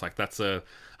animals, like that's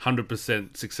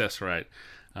 100% success rate.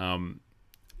 And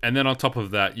then on top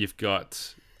of that, you've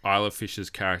got Isla Fisher's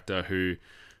character who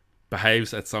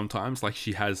behaves at sometimes like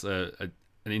she has an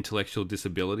intellectual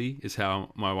disability, is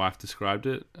how my wife described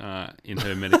it in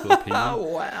her medical opinion. Oh,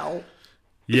 wow.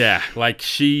 Yeah, like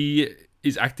she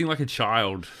is acting like a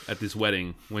child at this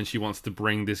wedding when she wants to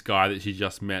bring this guy that she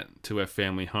just met to her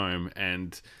family home,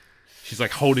 and she's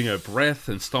like holding her breath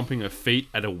and stomping her feet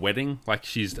at a wedding like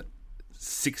she's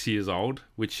 6 years old,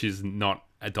 which is not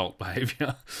adult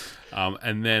behavior.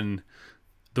 And then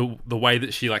the way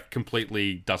that she like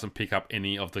completely doesn't pick up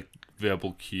any of the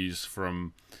verbal cues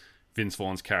from Vince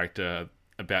Vaughn's character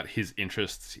about his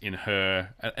interests in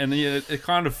her, and it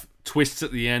kind of twists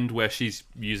at the end where she's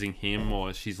using him,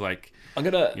 or she's like,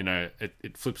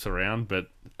 it flips around, but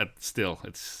still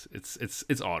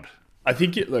it's odd. I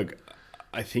think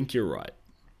I think you're right.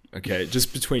 Okay,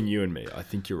 just between you and me, I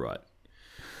think you're right.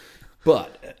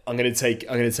 But I'm gonna take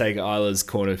Isla's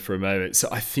corner for a moment. So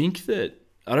I think that,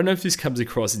 I don't know if this comes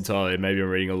across entirely, maybe I'm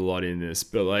reading a lot in this,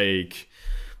 but like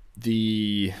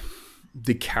the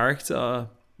character,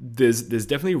 there's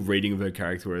definitely a reading of her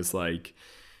character where it's like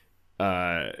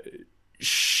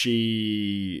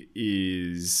she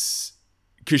is,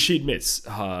 because she admits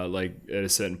like at a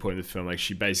certain point in the film, like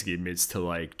she basically admits to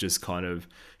like just kind of,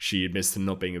 she admits to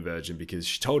not being a virgin because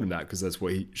she told him that because that's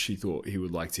what she thought he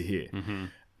would like to hear. Mm-hmm.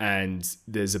 And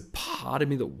there's a part of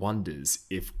me that wonders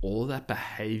if all that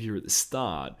behavior at the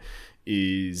start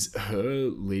is her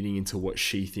leading into what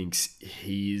she thinks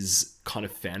his kind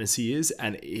of fantasy is,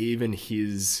 and even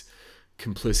his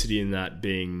complicity in that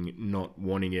being not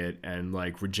wanting it and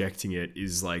like rejecting it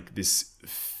is like this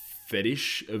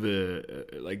fetish of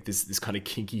like this kind of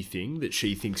kinky thing that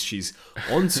she thinks she's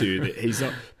onto that he's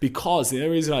not. Because the only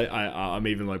reason I'm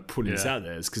even like putting this out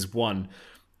there is because, one,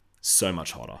 so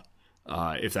much hotter.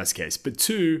 If that's the case. But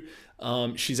two,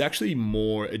 she's actually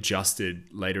more adjusted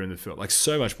later in the film, like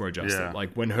so much more adjusted. Yeah.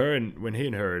 Like when he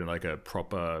and her are in like a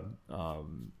proper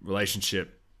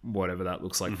relationship, whatever that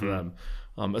looks like for them,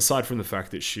 Aside from the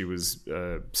fact that she was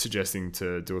suggesting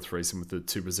to do a threesome with the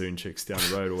 2 Brazilian chicks down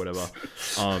the road or whatever,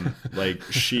 like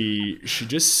she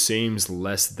just seems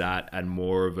less that and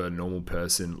more of a normal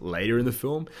person later in the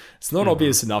film. It's not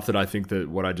obvious enough that I think that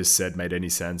what I just said made any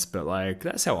sense, but like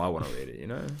that's how I want to read it, you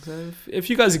know. So if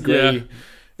you guys agree,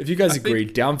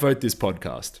 downvote this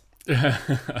podcast.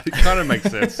 It kind of makes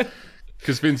sense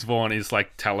because Vince Vaughn is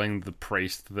like telling the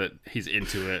priest that he's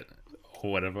into it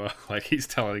or whatever. Like he's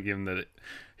telling him that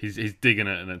he's digging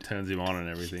it and it turns him on and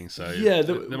everything. So yeah,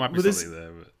 there might be something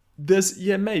there. But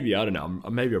maybe, I don't know.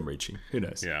 Maybe I'm reaching. Who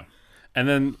knows? Yeah, and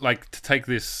then like to take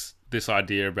this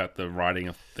idea about the writing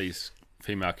of these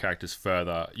female characters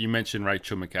further, you mentioned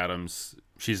Rachel McAdams.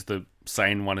 She's the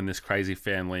sane one in this crazy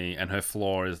family, and her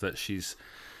flaw is that she's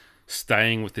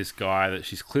staying with this guy that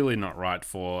she's clearly not right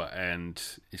for and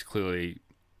is clearly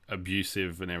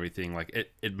abusive and everything. Like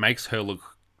it makes her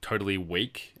look totally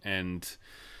weak and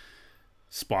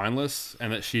spineless,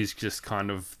 and that she's just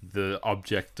kind of the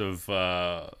object of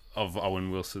Owen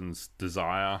Wilson's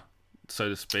desire, so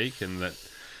to speak, and that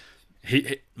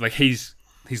he's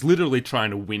literally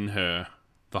trying to win her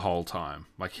the whole time.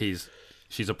 Like she's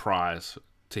a prize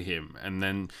to him, and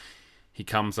then he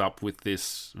comes up with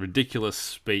this ridiculous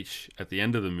speech at the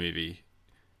end of the movie,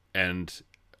 and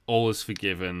all is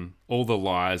forgiven, all the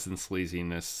lies and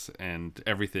sleaziness and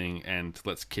everything, and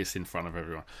let's kiss in front of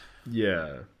everyone.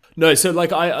 Yeah. No, so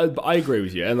like I agree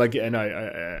with you, and like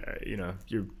I you know,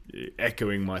 you're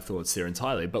echoing my thoughts there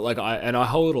entirely, but like I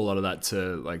hold a lot of that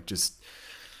to like just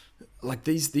like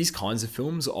these kinds of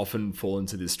films often fall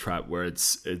into this trap where it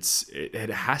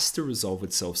has to resolve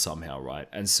itself somehow, right?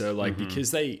 And so like because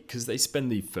they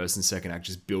spend the first and second act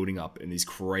just building up in these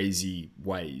crazy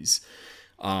ways,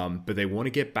 but they want to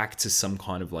get back to some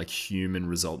kind of like human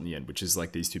result in the end, which is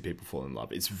like these 2 people fall in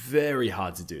love. It's very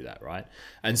hard to do that, right?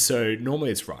 And so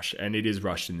normally it's rushed, and it is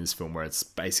rushed in this film where it's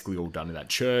basically all done in that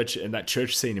church, and that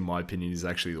church scene, in my opinion, is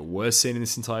actually the worst scene in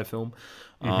this entire film.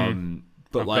 But I've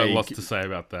got lots to say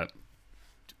about that.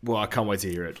 Well, I can't wait to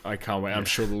hear it. I can't wait. I'm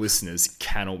sure the listeners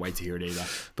cannot wait to hear it either.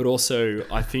 But also,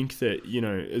 I think that, you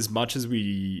know, as much as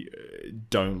we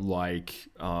don't like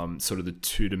sort of the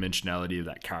 2-dimensionality of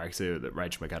that character that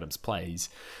Rachel McAdams plays,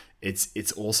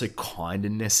 it's also kind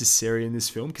of necessary in this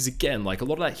film because, again, like a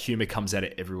lot of that humor comes out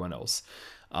of everyone else.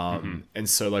 And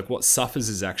so, like, what suffers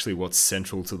is actually what's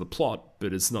central to the plot,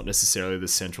 but it's not necessarily the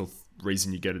central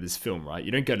reason you go to this film, right?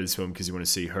 You don't go to this film because you want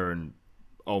to see her and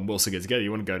Owen Wilson get together.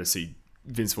 You want to go to see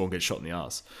Vince Vaughn gets shot in the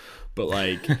ass, but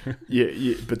like,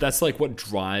 but that's like what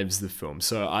drives the film.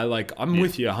 So I'm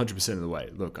with you 100% of the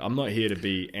way. Look, I'm not here to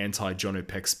be anti John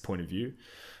O'Peck's point of view.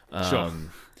 Sure.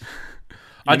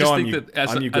 I just think that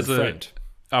as your good friend.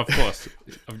 Of course,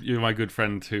 you're my good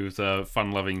friend who's a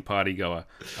fun-loving party goer.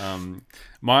 Putting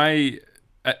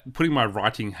my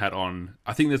writing hat on,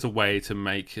 I think there's a way to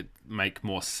make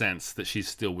more sense that she's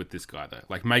still with this guy though.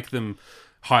 Like make them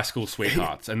high school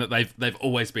sweethearts, and that they've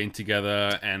always been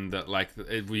together, and that like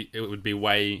it would be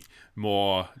way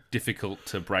more difficult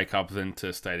to break up than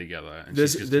to stay together, and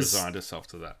she's just resigned herself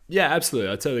to that. Yeah,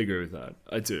 absolutely, I totally agree with that.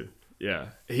 I do. Yeah,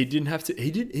 he didn't have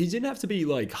to be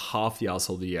like half the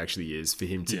asshole that he actually is for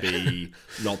him to be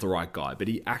not the right guy, but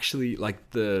he actually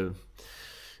like they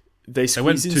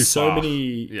squeeze in so far.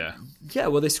 Many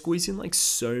well they squeeze in like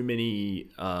so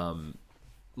many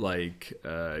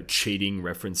cheating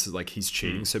references, like he's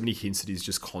cheating, so many hints that he's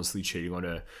just constantly cheating on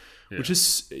her, which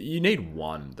is, you need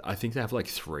one. I think they have like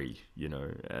 3, you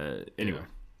know. Anyway,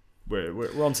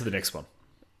 we're on to the next one.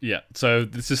 Yeah, so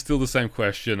this is still the same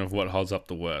question of what holds up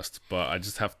the worst, but I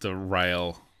just have to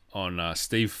rail on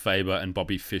Steve Faber and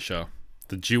Bobby Fischer,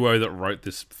 the duo that wrote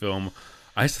this film.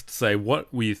 I just have to say,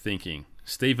 what were you thinking?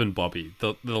 Steve and Bobby,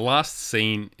 the last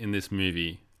scene in this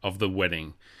movie of the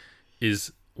wedding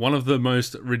is one of the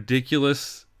most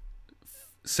ridiculous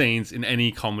scenes in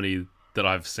any comedy that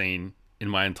I've seen in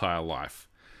my entire life.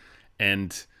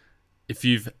 And if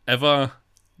you've ever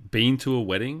been to a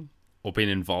wedding or been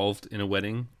involved in a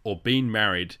wedding or been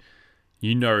married,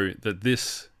 you know that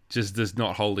this just does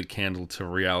not hold a candle to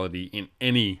reality in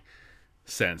any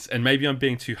sense. And maybe I'm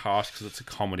being too harsh because it's a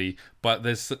comedy, but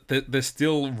there's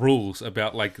still rules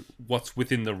about like what's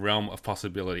within the realm of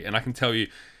possibility. And I can tell you,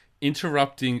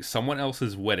 interrupting someone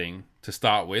else's wedding to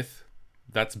start with,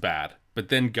 that's bad. But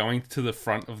then going to the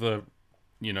front of the,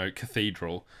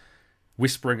 cathedral,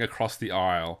 whispering across the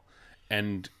aisle,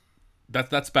 and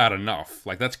that's bad enough.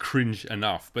 Like, that's cringe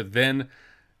enough. But then,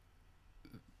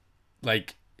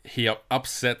 like, he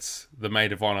upsets the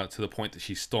maid of honor to the point that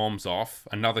she storms off.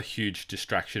 Another huge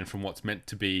distraction from what's meant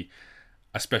to be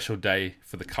a special day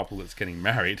for the couple that's getting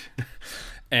married.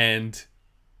 And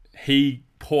he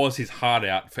pours his heart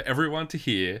out for everyone to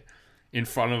hear in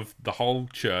front of the whole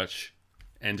church,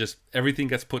 and just everything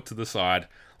gets put to the side.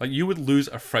 Like, you would lose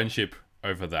a friendship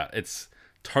over that. It's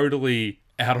totally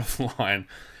out of line.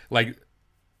 Like,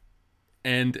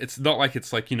 and it's not like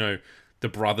it's like, you know, the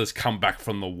brothers come back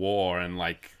from the war and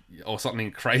like, or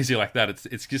something crazy like that.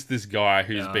 It's just this guy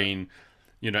who's been,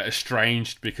 you know,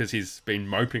 estranged because he's been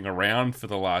moping around for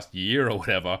the last year or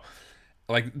whatever.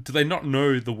 Like, do they not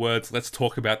know the words, let's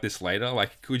talk about this later?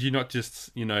 Like, could you not just,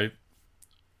 you know,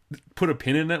 put a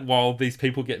pin in it while these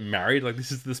people get married? Like,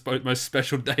 this is the most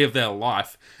special day of their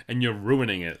life and you're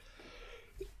ruining it.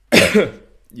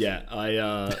 Yeah,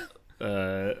 I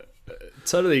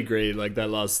totally agree. Like, that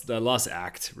last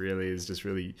act really is just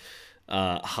really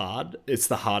hard. It's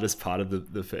the hardest part of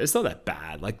the film. It's not that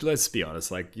bad. Like, let's be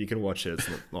honest. Like, you can watch it. It's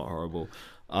not horrible.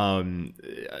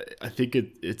 I think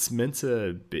it's meant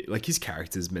to be like, his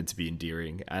character is meant to be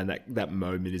endearing, and that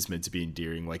moment is meant to be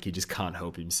endearing. Like, he just can't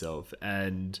help himself.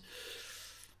 And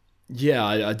yeah,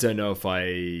 I don't know if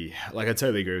I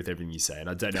totally agree with everything you say, and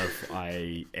I don't know if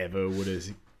I ever would have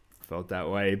felt that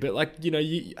way. But like, you know,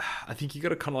 I think you got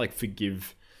to kind of like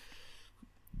forgive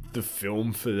the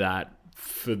film for that,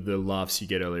 for the laughs you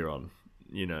get earlier on,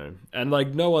 you know. And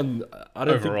like, no one, I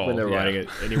don't think when they're writing it,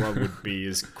 anyone would be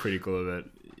as critical of it.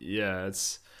 Yeah,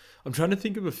 I'm trying to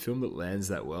think of a film that lands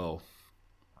that well,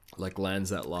 like lands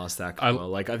that last act well.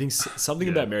 Like, I think something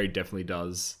about Mary definitely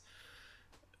does.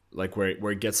 Like, where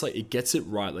it gets it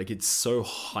right. Like, it's so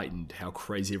heightened how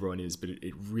crazy everyone is, but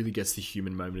it really gets the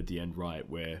human moment at the end right,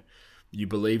 where you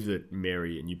believe that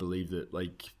Mary, and you believe that,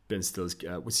 like, Ben Stiller's,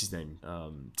 what's his name?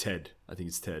 Ted. I think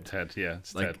it's Ted. Ted, yeah.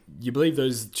 It's like, Ted. You believe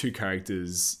those two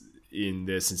characters in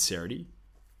their sincerity.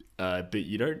 But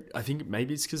you don't, I think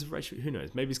maybe it's because of Rachel, who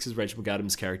knows? Maybe it's because Rachel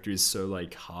McAdams' character is so,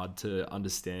 like, hard to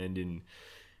understand in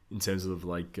terms of,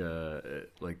 like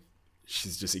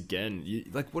she's just, again,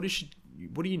 what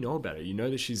do you know about her? You know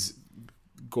that she's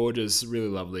gorgeous, really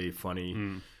lovely,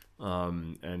 funny,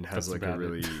 and has like a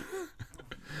really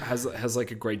has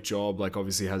like a great job. Like,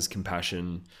 obviously has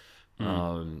compassion,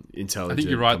 intelligent. I think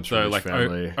you're right though. Like,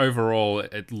 overall,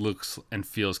 it looks and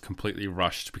feels completely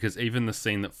rushed, because even the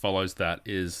scene that follows that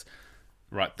is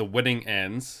right. The wedding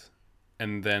ends,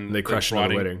 and then they crash on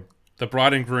the wedding. The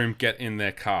bride and groom get in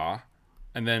their car,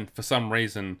 and then for some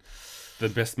reason, the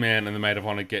best man and the maid of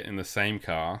honor get in the same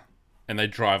car, and they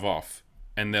drive off.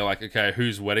 And they're like, okay,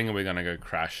 whose wedding are we going to go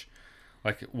crash?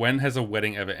 Like, when has a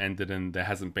wedding ever ended and there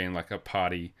hasn't been, like, a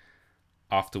party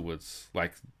afterwards?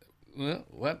 Like,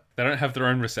 what? They don't have their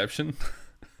own reception?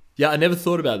 Yeah, I never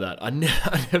thought about that. I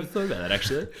never thought about that,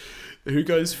 actually. Who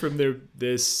goes from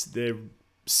their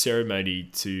ceremony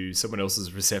to someone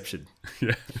else's reception?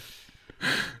 Yeah.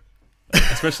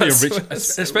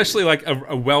 Especially like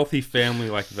a wealthy family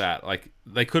like that. Like,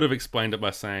 they could have explained it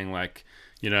by saying, like,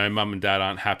 you know, mum and dad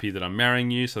aren't happy that I'm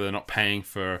marrying you, so they're not paying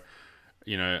for,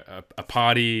 you know, a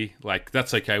party. Like,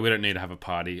 that's okay. We don't need to have a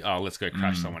party. Oh, let's go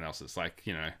crash someone else's. Like,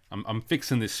 you know, I'm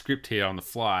fixing this script here on the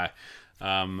fly.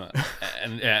 And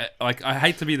like, I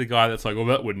hate to be the guy that's like, well,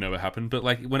 that would never happen. But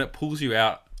like, when it pulls you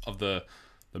out of the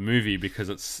movie because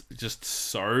it's just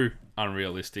so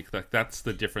unrealistic, like, that's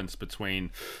the difference between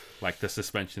like the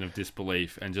suspension of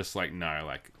disbelief and just like, no,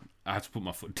 like, I have to put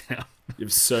my foot down. You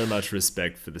have so much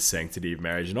respect for the sanctity of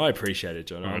marriage, and I appreciate it,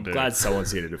 John. I'm glad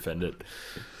someone's here to defend it.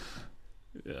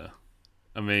 Yeah.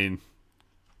 I mean,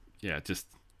 yeah, just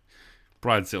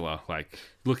Bridezilla, like,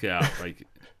 look out. Like,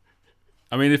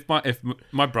 I mean, if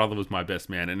my brother was my best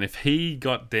man, and if he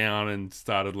got down and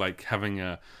started like having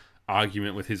a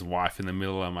argument with his wife in the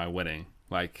middle of my wedding,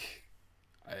 like,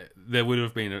 there would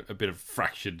have been a bit of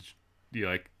fractured, you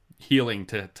know, like, healing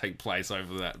to take place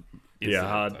over that.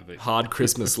 Yeah, hard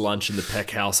Christmas lunch in the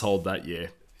Peck household that year.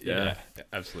 Yeah,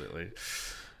 absolutely.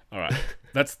 All right,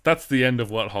 that's the end of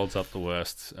what holds up the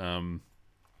worst.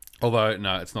 Although,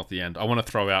 no, it's not the end. I want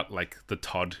to throw out, like, the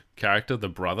Todd character, the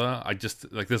brother. I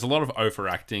just, like, there's a lot of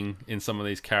overacting in some of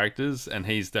these characters, and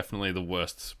he's definitely the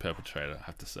worst perpetrator, I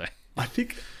have to say. I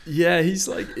think, yeah, he's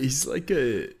almost like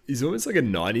a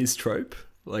 90s trope.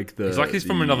 Like, he's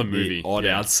from another movie. Odd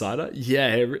outsider. Yeah,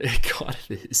 it kind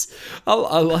of is. I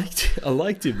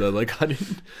liked him though. Like, I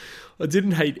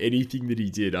didn't hate anything that he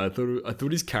did. I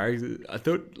thought his character,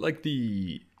 like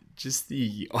the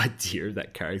idea of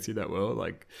that character that well.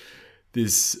 Like,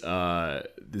 this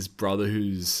brother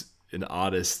who's an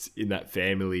artist in that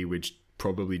family, which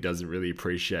probably doesn't really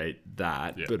appreciate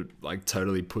that, but like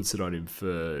totally puts it on him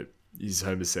for his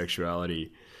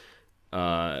homosexuality.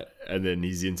 And then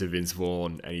he's into Vince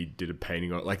Vaughn, and he did a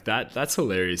painting on like that. That's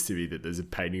hilarious to me that there's a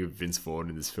painting of Vince Vaughn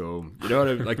in this film. You know what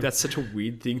I mean? Like, that's such a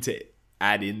weird thing to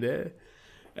add in there.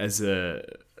 as a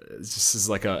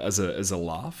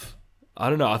laugh. I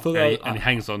don't know. I thought and he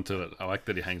hangs on to it. I like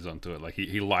that he hangs on to it. Like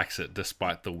he likes it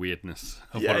despite the weirdness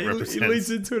of what it represents. He leads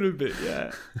into it a bit.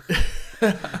 Yeah.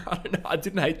 I don't know. I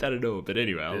didn't hate that at all. But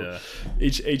anyway,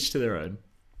 each to their own.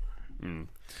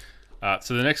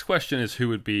 So the next question is who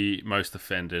would be most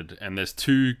offended, and there's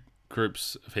two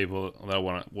groups of people that I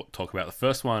want to talk about. The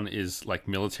first one is like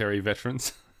military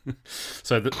veterans.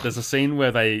 So there's a scene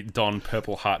where they don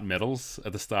Purple Heart medals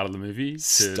at the start of the movie.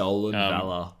 Stolen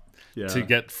valor. Yeah. To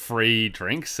get free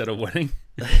drinks at a wedding.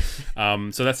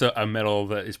 So that's a medal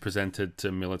that is presented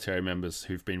to military members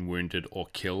who've been wounded or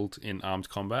killed in armed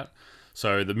combat.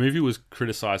 So the movie was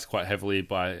criticized quite heavily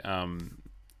by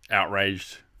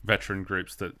outraged veteran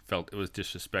groups that felt it was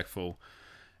disrespectful.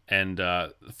 And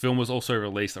the film was also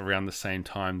released around the same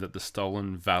time that the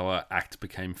Stolen Valor Act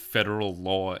became federal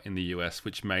law in the US,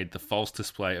 which made the false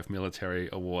display of military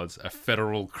awards a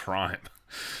federal crime.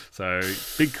 So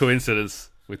big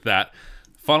coincidence with that.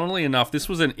 Funnily enough, this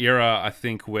was an era, I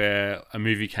think, where a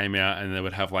movie came out and they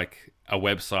would have like a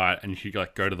website, and you could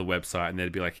like go to the website and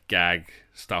there'd be like gag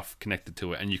stuff connected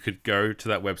to it, and you could go to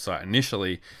that website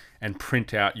initially and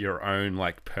print out your own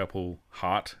like Purple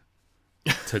Heart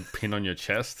to pin on your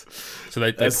chest. So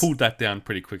they pulled that down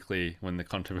pretty quickly when the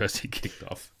controversy kicked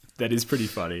off. That is pretty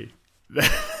funny.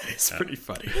 It's pretty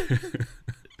funny.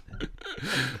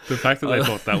 The fact that they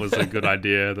thought that was a good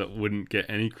idea that wouldn't get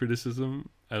any criticism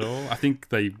at all. I think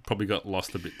they probably got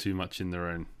lost a bit too much in their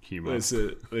own humor.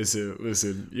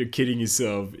 Listen. You're kidding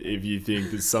yourself if you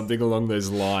think that something along those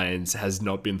lines has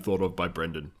not been thought of by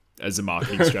Brendan as a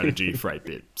marketing strategy for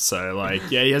 8-Bit. So like,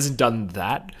 yeah, he hasn't done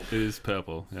that. It is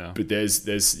purple, yeah. But there's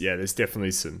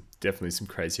definitely some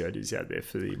crazy ideas out there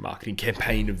for the marketing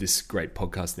campaign of this great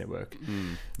podcast network.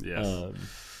 Yes.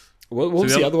 What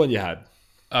was the other one you had?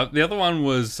 The other one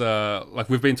was, like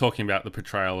we've been talking about the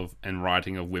portrayal of and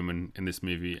writing of women in this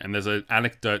movie. And there's an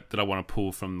anecdote that I want to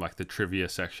pull from like the trivia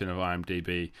section of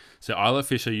IMDb. So Isla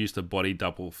Fisher used a body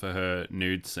double for her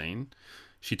nude scene.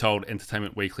 She told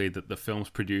Entertainment Weekly that the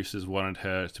film's producers wanted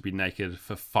her to be naked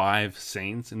for 5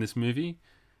 scenes in this movie.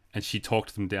 And she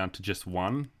talked them down to just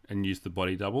 1 and used the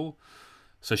body double.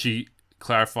 So she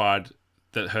clarified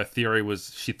that her theory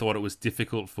was she thought it was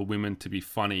difficult for women to be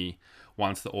funny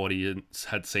once the audience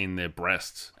had seen their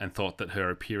breasts, and thought that her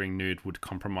appearing nude would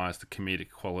compromise the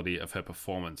comedic quality of her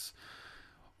performance,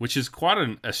 which is quite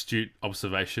an astute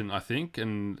observation, I think,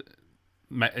 and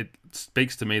it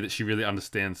speaks to me that she really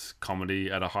understands comedy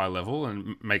at a high level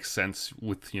and makes sense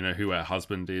with, who her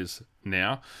husband is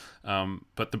now.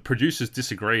 But the producers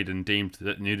disagreed and deemed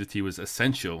that nudity was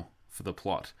essential for the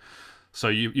plot. So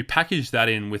you package that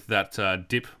in with that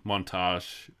dip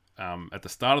montage at the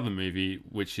start of the movie,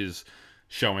 which is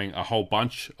showing a whole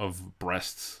bunch of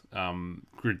breasts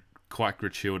quite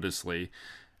gratuitously.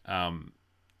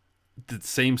 It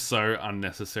seems so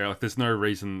unnecessary. Like there's no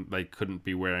reason they couldn't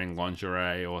be wearing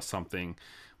lingerie or something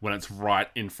when it's right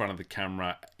in front of the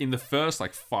camera in the first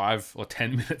like 5 or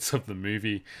 10 minutes of the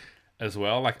movie as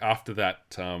well. Like after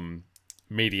that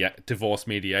divorce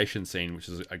mediation scene, which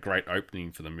is a great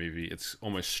opening for the movie, it's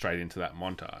almost straight into that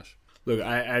montage. Look,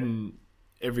 and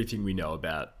everything we know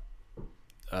about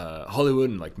Hollywood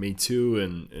and like Me Too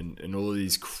and all of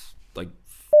these like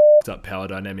up power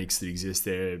dynamics that exist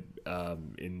there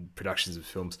in productions of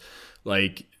films,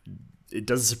 like it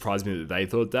doesn't surprise me that they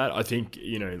thought that. I think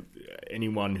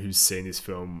anyone who's seen this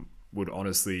film would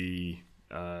honestly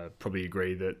probably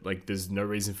agree that like there's no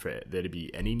reason for there to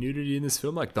be any nudity in this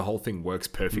film. Like the whole thing works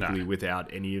perfectly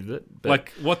without any of it. But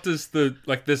like what does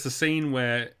there's a scene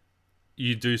where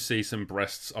you do see some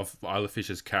breasts of Isla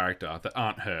Fisher's character that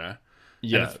aren't her.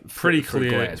 Yeah, and it's pretty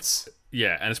clear. And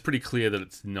it's pretty clear that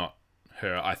it's not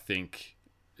her, I think,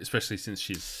 especially since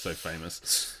she's so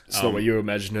famous. It's not what you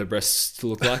imagine her breasts to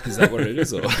look like. Is that what it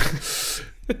is? Or?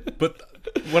 But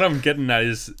what I'm getting at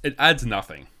is it adds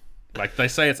nothing. Like they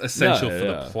say it's essential for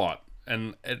the plot,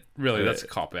 and it really that's a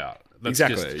cop out. That's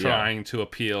just trying to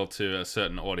appeal to a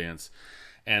certain audience,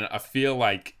 and I feel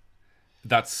like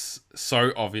that's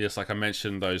so obvious. Like I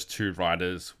mentioned, those 2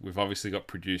 writers. We've obviously got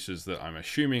producers that I'm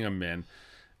assuming are men,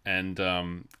 and I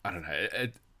don't know.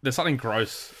 There's something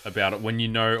gross about it when you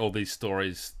know all these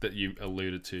stories that you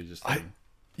alluded to.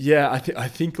 I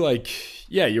think like,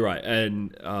 yeah, you're right.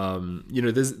 And,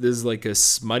 there's like a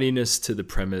smuttiness to the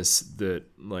premise that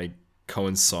like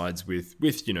coincides with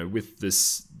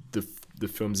this, the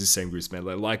films the same groups made,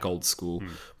 like Old School,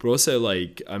 but also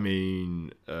like, I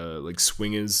mean, like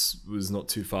Swingers was not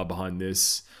too far behind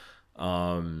this.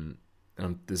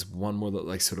 there's one more that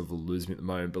like sort of eludes me at the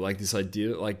moment, but like this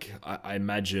idea, like I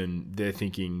imagine they're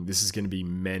thinking this is going to be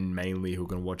men mainly who are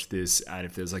going to watch this, and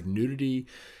if there's like nudity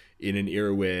in an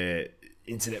era where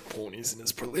internet porn isn't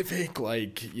as prolific,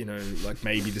 like, you know, like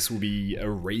maybe this will be a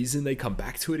reason they come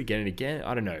back to it again and again.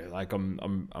 I don't know. Like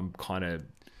I'm kind of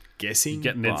guessing.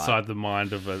 Getting inside the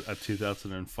mind of a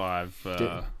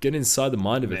 2005 get inside the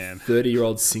mind of man. A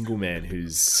 30-year-old single man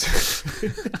who's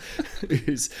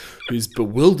who's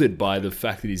bewildered by the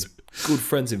fact that his good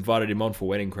friends invited him on for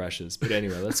Wedding Crashers. But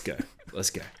anyway, let's go.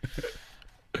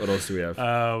 What else do we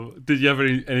have? Did you have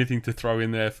anything to throw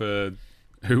in there for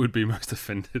who would be most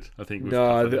offended? I think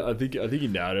I think you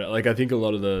nailed it. Like, I think a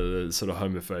lot of the sort of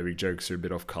homophobic jokes are a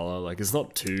bit off color. Like, it's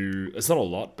not a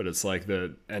lot, but it's like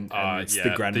the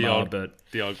grandma, but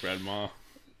the old grandma.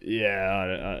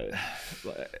 Yeah,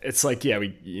 it's like, yeah,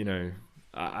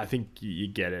 I think you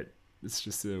get it. It's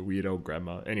just a weird old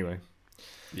grandma. Anyway,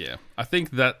 yeah, I think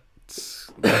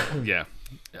yeah.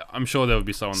 I'm sure there would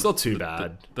be someone. It's not too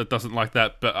bad that doesn't like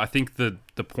that, but I think the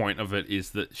point of it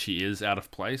is that she is out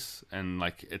of place, and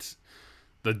like it's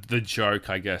the joke,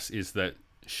 I guess, is that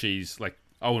she's like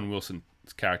Owen Wilson's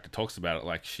character talks about it,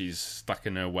 like she's stuck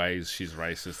in her ways, she's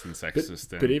racist and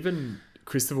sexist. But even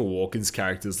Christopher Walken's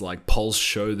character's like, polls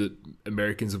show that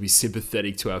Americans will be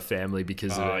sympathetic to our family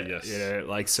because of it. Yes. You know,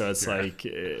 like, so it's like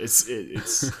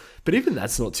it's. But even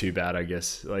that's not too bad, I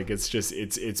guess. Like, it's just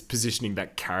it's positioning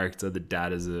that character, the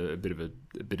dad, as a bit of a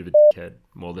dickhead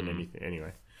more than anything.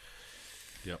 Anyway.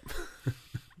 Yep.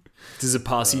 Does it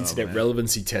pass the internet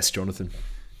relevancy test, Jonathan?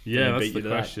 Yeah, that's the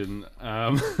question.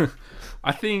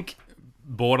 I think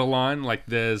borderline. Like,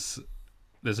 there's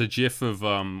a GIF of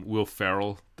Will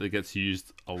Ferrell that gets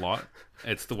used a lot.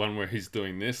 It's the one where he's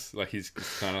doing this, like he's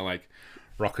kind of like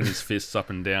rocking his fists up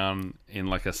and down in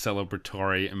like a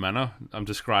celebratory manner. I'm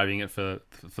describing it for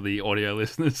the audio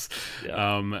listeners.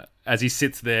 Yeah. As he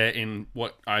sits there in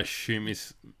what I assume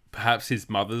is perhaps his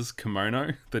mother's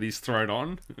kimono that he's thrown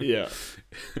on. Yeah.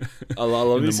 I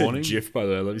love you said GIF, by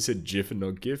the way. I love you said GIF and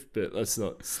not GIF, but let's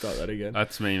not start that again.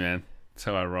 That's me, man. That's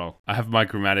how I roll. I have my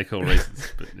grammatical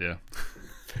reasons, but yeah.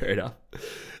 Fair enough.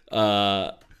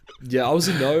 Yeah, I was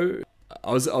a no.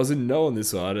 I was a no on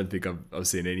this one. I don't think I've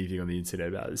seen anything on the internet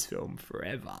about this film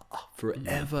forever and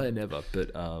ever.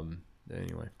 But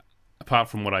anyway, apart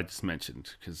from what I just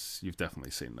mentioned, because you've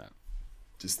definitely seen that.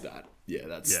 Just that, yeah.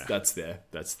 That's there.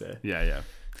 Yeah.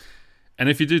 And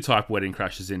if you do type Wedding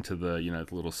Crashers into the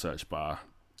the little search bar,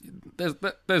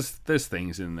 there's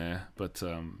things in there. But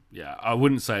yeah, I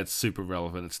wouldn't say it's super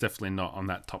relevant. It's definitely not on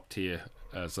that top tier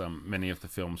as many of the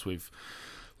films we've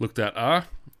looked at are.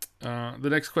 The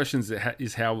next question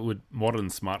is how would modern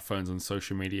smartphones and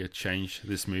social media change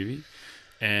this movie?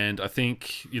 And I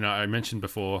think, I mentioned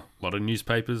before, a lot of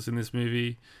newspapers in this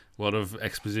movie, a lot of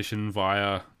exposition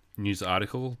via news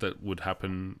article that would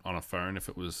happen on a phone if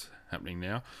it was happening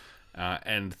now.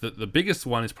 And the biggest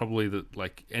one is probably that,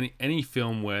 like, any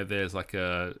film where there's like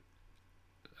a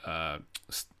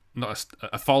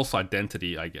false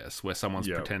identity, I guess, where someone's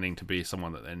pretending to be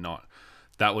someone that they're not,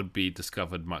 that would be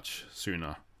discovered much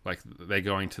sooner. Like, they're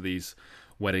going to these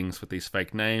weddings with these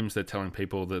fake names. They're telling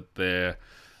people that they're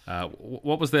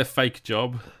what was their fake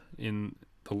job in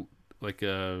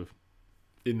the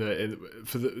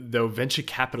they were venture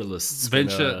capitalists.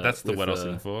 That's the word I was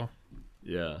looking for.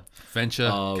 Yeah, venture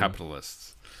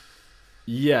capitalists.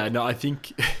 Yeah, no, I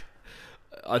think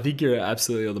you're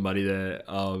absolutely on the money there.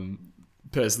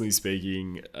 Personally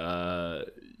speaking,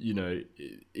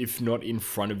 if not in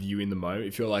front of you in the moment,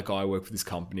 if you're like, I work for this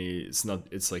company,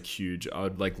 it's like huge, I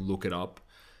would like look it up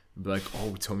and be like,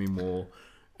 oh, tell me more.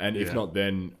 And if not,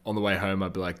 then on the way home,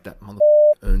 I'd be like, that mother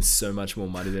earns so much more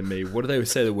money than me. What do they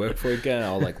say they work for again?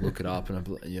 I'll like look it up and I'll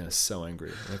be like, so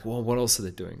angry. Like, well, what else are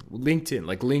they doing?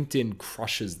 LinkedIn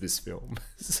crushes this film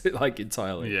like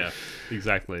entirely. Yeah,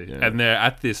 exactly. Yeah. And they're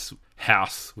at this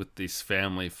house with this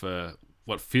family for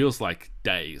what feels like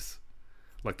days.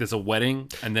 Like, there's a wedding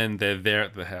and then they're there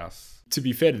at the house. To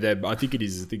be fair to them, I think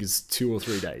it's 2 or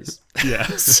 3 days. Yeah.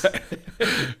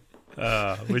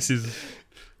 Which is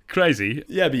crazy.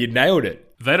 Yeah, but you nailed it.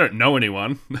 They don't know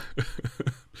anyone.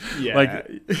 Yeah.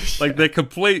 Like they're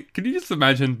complete. Can you just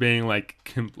imagine being like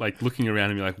looking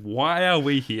around and be like, why are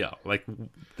we here? Like,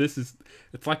 it's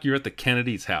like you're at the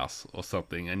Kennedy's house or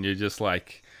something and you're just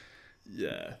like,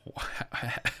 yeah.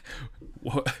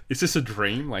 What is this a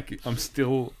dream? Like, I'm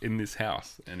still in this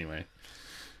house. Anyway,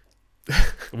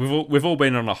 we've all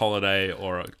been on a holiday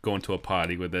or gone to a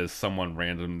party where there's someone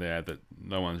random there that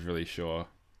no one's really sure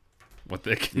what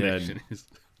their connection is.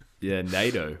 Yeah,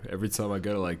 NATO. Every time I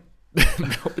go to like,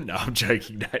 no, I'm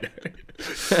joking. NATO.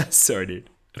 Sorry, dude.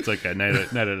 It's okay.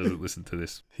 Nader doesn't listen to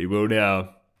this. He will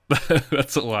now.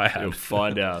 That's all I have. You'll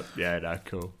find out. Yeah, no,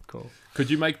 cool. Could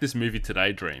you make this movie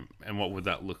today, Dream? And what would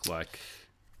that look like?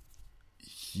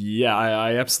 Yeah,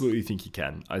 I absolutely think you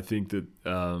can. I think that,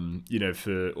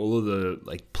 for all of the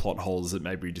like plot holes that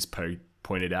maybe we just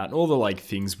pointed out and all the like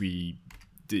things we,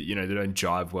 that don't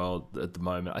jive well at the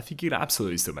moment, I think you can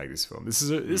absolutely still make this film.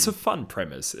 It's a fun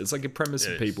premise. It's like a premise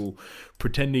of people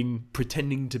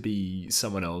pretending to be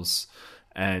someone else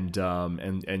and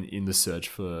in the search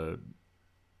for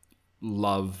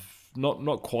love.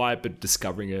 Not quite, but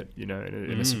discovering it, in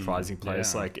a surprising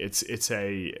place. Yeah. Like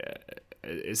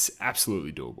it's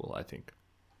absolutely doable, I think.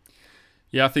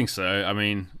 Yeah, I think so. I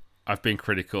mean, I've been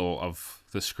critical of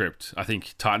the script. I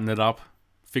think tighten it up,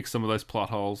 fix some of those plot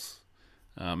holes,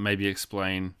 maybe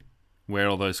explain where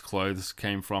all those clothes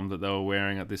came from that they were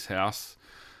wearing at this house,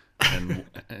 and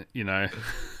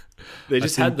they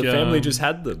just the family just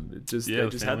had them.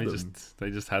 They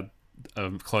just had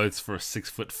clothes for a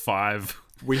 6'5".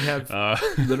 We have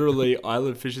literally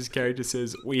Isla Fisher's character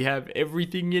says, "We have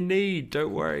everything you need.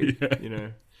 Don't worry." Yeah.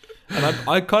 And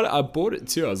I bought it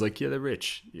too. I was like, "Yeah, they're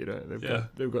rich.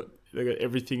 They've got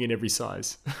everything in every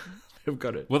size. They've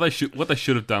got it." What they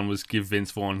should have done was give Vince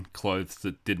Vaughn clothes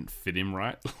that didn't fit him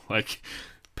right, like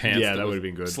pants. Yeah, that would have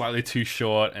been good. Slightly too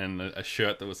short and a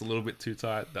shirt that was a little bit too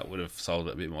tight. That would have sold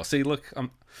it a bit more. See, look,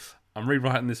 I'm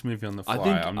rewriting this movie on the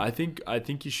fly. I think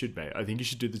you should, mate. I think you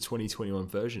should do the 2021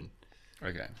 version.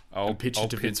 Okay, I'll pitch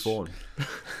it to Vince Vaughn.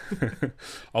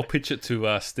 I'll pitch it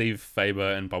to Steve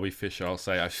Faber and Bobby Fischer. I'll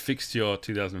say, I fixed your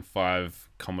 2005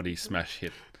 comedy smash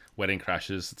hit, Wedding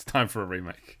Crashers. It's time for a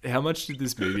remake. How much did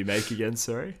this movie make again?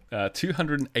 Sorry,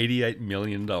 $288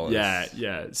 million.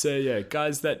 Yeah. So yeah,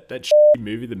 guys, that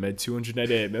movie that made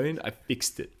 $288 million, I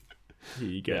fixed it. Here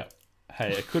you go. Yeah.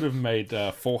 Hey, it could have made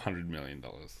 $400 million.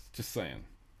 Just saying.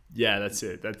 Yeah, that's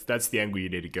it. That's the angle you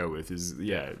need to go with. Is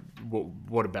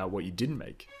what about what you didn't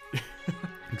make?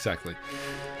 Exactly.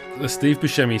 The Steve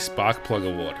Buscemi Spark Plug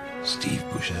Award. Steve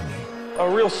Buscemi, a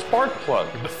real spark plug.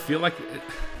 I feel like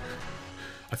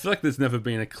there's never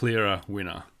been a clearer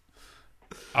winner.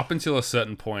 Up until a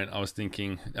certain point, I was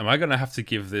thinking, am I going to have to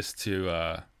give this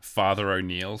to Father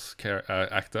O'Neill's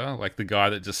actor, like the guy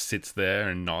that just sits there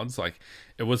and nods? Like,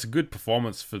 it was a good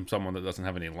performance from someone that doesn't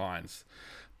have any lines.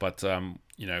 But,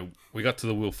 we got to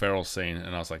the Will Ferrell scene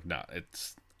and I was like, nah,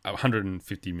 it's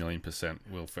 150 million%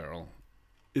 Will Ferrell.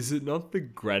 Is it not the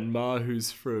grandma who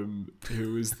was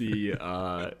the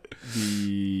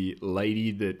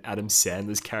lady that Adam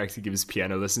Sandler's character gives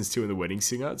piano lessons to in The Wedding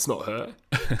Singer? It's not her.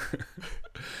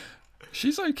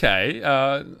 She's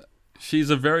okay. She's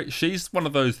one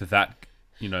of those that,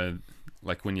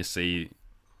 like when you see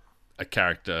a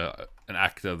character, an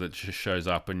actor that just shows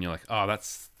up and you're like, oh,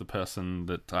 that's the person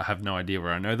that I have no idea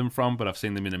where I know them from, but I've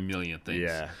seen them in a million things.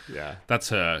 Yeah. That's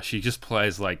her. She just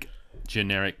plays like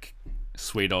generic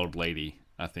sweet old lady,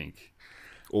 I think.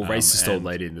 Or racist old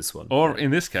lady in this one. Or in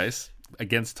this case,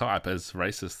 against type as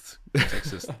racist,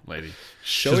 sexist lady.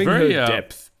 Showing her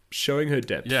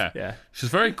depth. Yeah. She's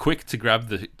very quick to grab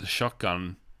the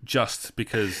shotgun just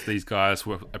because these guys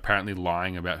were apparently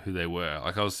lying about who they were.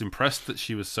 Like, I was impressed that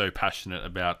she was so passionate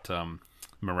about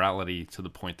morality to the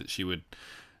point that she would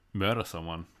murder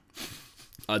someone.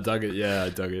 I dug it. Yeah.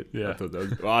 Yeah. I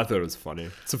thought it was funny.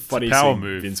 It's a funny power scene,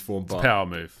 move. Vince Vaughn. It's a power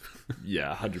move.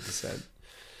 Yeah, 100%.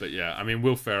 But yeah, I mean,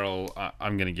 Will Ferrell,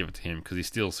 I'm going to give it to him because he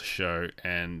steals the show,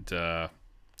 and I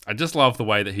just love the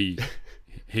way that he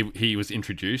was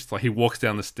introduced. Like, he walks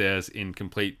down the stairs in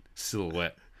complete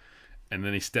silhouette, and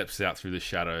then he steps out through the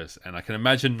shadows. And I can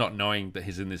imagine not knowing that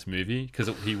he's in this movie because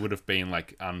he would have been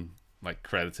like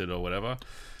credited or whatever.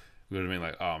 We would have been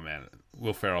like, oh man,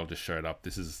 Will Ferrell just showed up.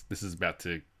 This is about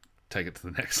to take it to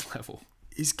the next level.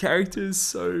 His character is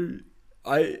so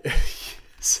where's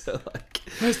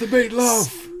the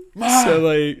meatloaf?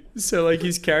 So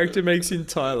his character makes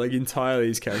entirely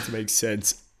his character makes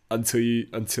sense until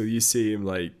you see him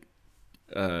like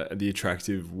the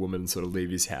attractive woman sort of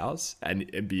leave his house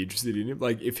and be interested in him.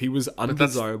 Like, if he was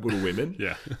undesirable to women,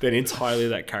 yeah, then entirely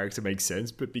that character makes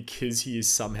sense. But because he is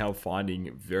somehow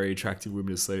finding very attractive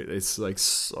women to sleep, it's like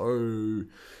so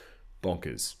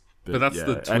bonkers. But that's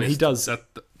the twist. And he does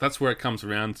that's where it comes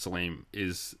around. Salim,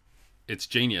 it's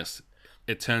genius.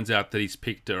 It turns out that he's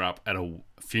picked her up at a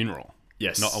funeral,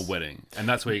 yes, not a wedding, and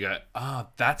that's where you go,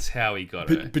 that's how he got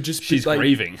her. But she's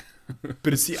grieving.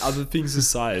 But it's the other things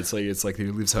aside. It's like he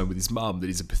lives home with his mum. That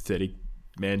he's a pathetic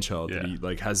man-child. Yeah. That he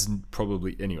like hasn't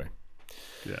probably anyway.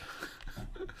 Yeah,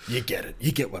 you get it.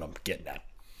 You get what I'm getting at.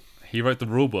 He wrote the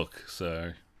rule book,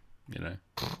 so he knows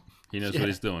what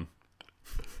he's doing.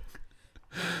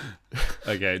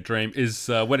 Okay, Dream. Is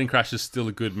Wedding Crashers still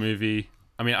a good movie?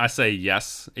 I mean, I say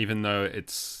yes, even though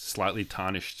it's slightly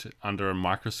tarnished under a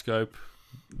microscope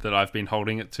that I've been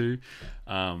holding it to.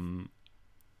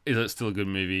 Is it still a good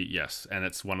movie? Yes. And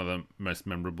it's one of the most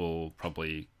memorable,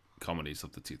 probably, comedies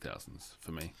of the 2000s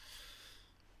for me.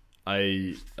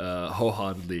 I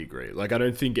wholeheartedly agree. Like, I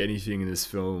don't think anything in this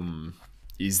film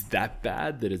is that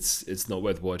bad that it's not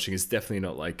worth watching. It's definitely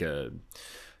not like a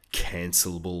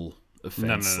cancelable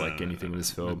offense anything in this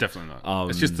film. No, definitely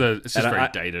not. It's just very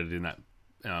dated in that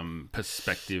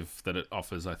perspective that it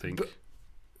offers, I think.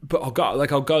 But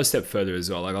I'll go a step further as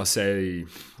well. Like, I'll say,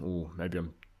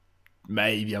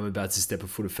 maybe I'm about to step a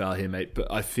foot afoul here, mate.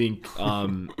 But I think,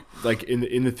 like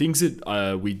in the things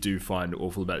that we do find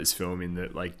awful about this film, in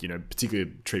that, like, you know,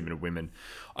 particularly treatment of women,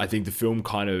 I think the film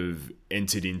kind of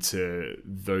entered into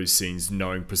those scenes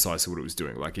knowing precisely what it was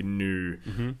doing. Like, it knew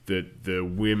that the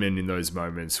women in those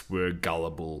moments were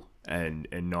gullible and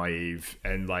naive,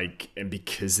 and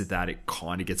because of that, it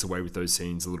kind of gets away with those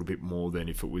scenes a little bit more than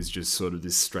if it was just sort of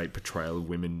this straight portrayal of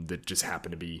women that just happen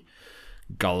to be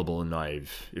gullible and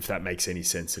naive, if that makes any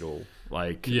sense at all.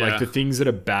 Like the things that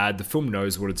are bad, the film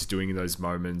knows what it's doing in those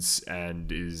moments, and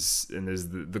there's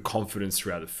the confidence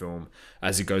throughout the film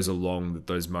as it goes along that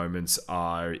those moments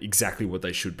are exactly what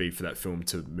they should be for that film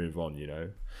to move on. You know,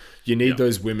 you need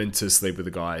those women to sleep with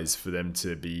the guys for them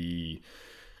to be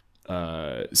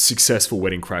successful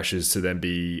wedding crashers, to then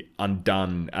be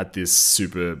undone at this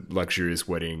super luxurious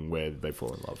wedding where they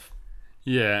fall in love.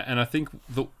 Yeah, and I think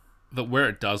that where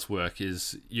it does work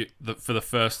is for the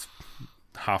first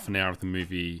half an hour of the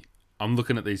movie, I'm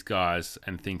looking at these guys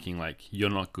and thinking, like, you're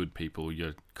not good people,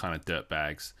 you're kind of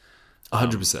dirtbags.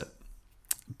 100%.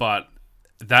 But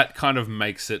that kind of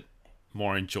makes it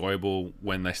more enjoyable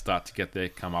when they start to get their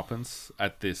comeuppance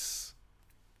at this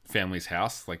family's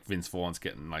house. Like, Vince Vaughn's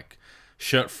getting, like,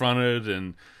 shirt fronted,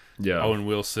 and Owen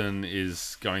Wilson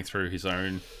is going through his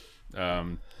own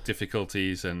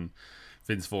difficulties, and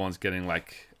Vince Vaughn's getting,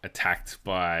 like, attacked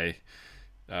by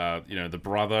the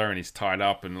brother, and he's tied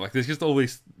up, and, like, there's just all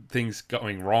these things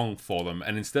going wrong for them,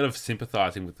 and instead of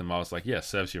sympathizing with them, I was like, yeah,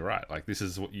 serves you right. Like, this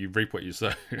is what you reap, what you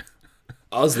sow.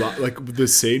 I was like the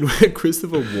scene where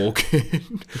Christopher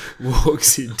Walken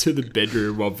walks into the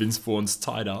bedroom while Vince Vaughn's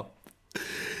tied up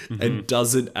and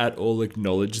doesn't at all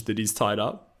acknowledge that he's tied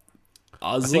up.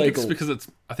 I think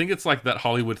it's like that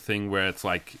Hollywood thing where it's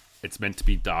like, it's meant to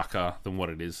be darker than what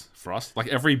it is for us. Like,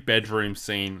 every bedroom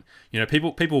scene, you know,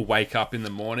 people wake up in the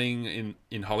morning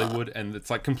in Hollywood and it's,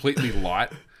 like, completely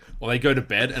light, or they go to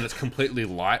bed and it's completely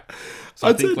light. So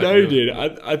I don't know, dude.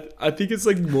 I think it's,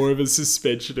 like, more of a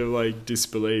suspension of, like,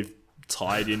 disbelief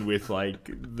tied in with,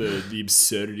 like, the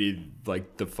absurdity of,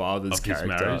 like, the father's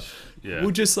character. Yeah.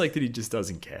 Well, just like that, he just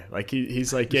doesn't care. Like,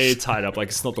 he's like, yeah, you're tied up. Like,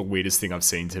 it's not the weirdest thing I've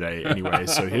seen today anyway.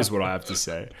 So here's what I have to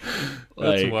say.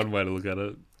 That's one way to look at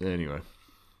it. Anyway.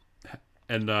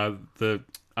 And the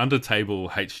under table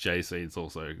HJ scene is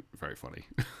also very funny.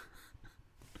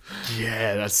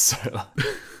 Yeah, that's so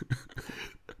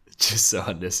just so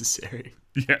unnecessary.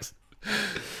 Yes.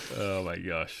 Oh my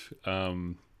gosh.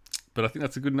 But I think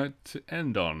that's a good note to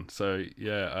end on. So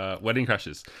yeah, Wedding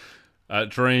Crashers.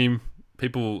 Dream.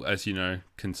 People, as you know,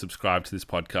 can subscribe to this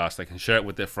podcast. They can share it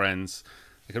with their friends.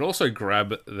 They can also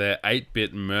grab their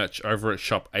 8-bit merch over at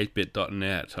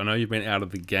shop8bit.net. I know you've been out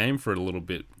of the game for a little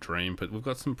bit, Dream, but we've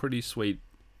got some pretty sweet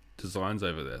designs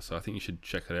over there. So I think you should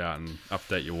check it out and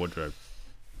update your wardrobe.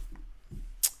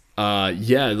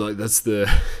 Yeah, like, that's the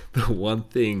one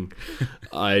thing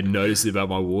I noticed about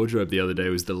my wardrobe the other day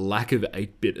was the lack of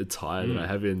 8-bit attire that I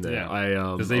have in there. Yeah.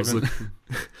 I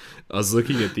was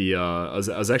looking at the I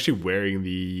was actually wearing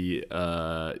the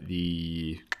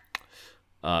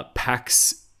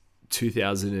PAX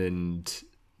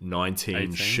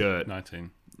 2019 shirt. 19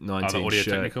 the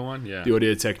Audio-Technica one? Yeah. The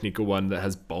Audio-Technica one that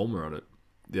has Bulmer on it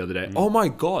the other day. Oh my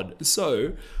god.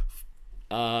 So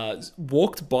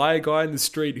walked by a guy in the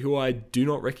street who I do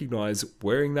not recognize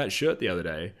wearing that shirt the other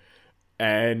day,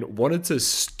 and wanted to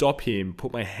stop him,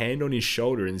 put my hand on his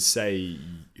shoulder and say,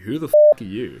 who the are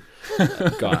you,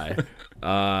 guy?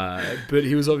 But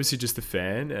he was obviously just a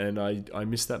fan, and I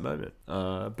missed that moment.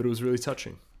 But it was really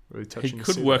touching. Really touching. He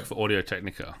could work for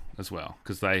Audio-Technica as well,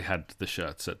 because they had the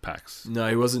shirts at PAX. No,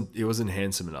 he wasn't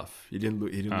handsome enough. He didn't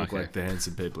look like the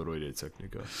handsome people at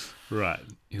Audio-Technica. Right.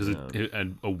 He was a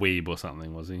weeb or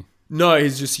something, was he? No,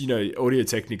 he's just,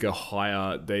 Audio-Technica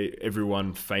hire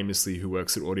everyone famously who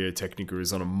works at Audio-Technica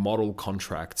is on a model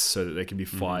contract so that they can be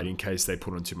fired in case they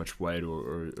put on too much weight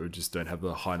or just don't have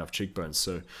the high enough cheekbones.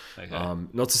 So,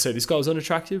 not to say this guy was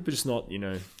unattractive, but just not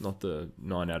the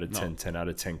 9 out of 10, 10 out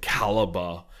of 10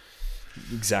 caliber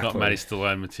exactly. Not Matty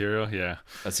Stallone material. Yeah,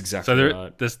 that's exactly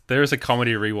right. There is a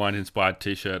Comedy Rewind inspired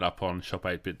T-shirt up on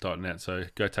shop8bit.net. So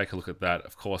go take a look at that.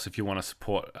 Of course, if you want to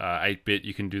support 8bit,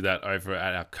 you can do that over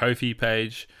at our Ko-fi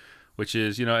page, which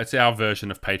is, it's our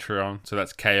version of Patreon. So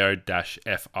that's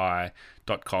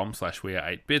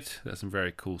ko-fi.com/weare8bit. There's some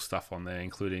very cool stuff on there,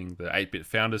 including the 8bit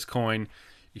Founders Coin.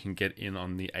 You can get in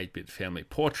on the 8bit Family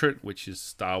Portrait, which is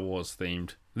Star Wars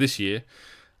themed this year.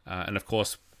 And of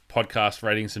course, podcast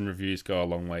ratings and reviews go a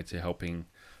long way to helping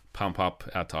pump up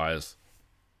our tires.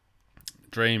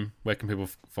 Dream, where can people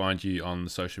find you on the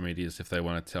social medias if they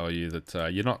want to tell you that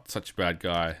you're not such a bad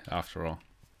guy after all?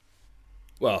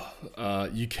 Well,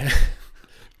 you can.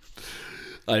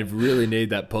 I really need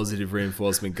that positive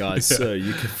reinforcement, guys. Yeah. So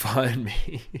you can find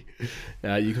me.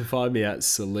 You can find me at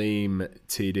Saleem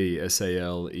TD,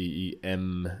 SALEEMTD,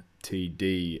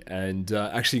 and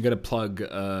actually going to plug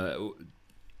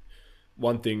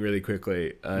one thing really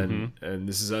quickly, and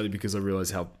this is only because I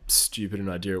realized how stupid an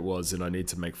idea it was, and I need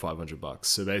to make $500.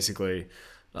 So basically,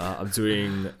 I'm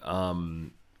doing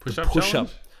the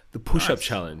push-up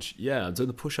challenge. Yeah, I'm doing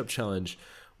the push-up challenge,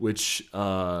 which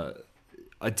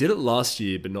I did it last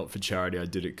year, but not for charity. I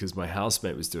did it because my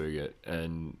housemate was doing it,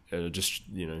 and I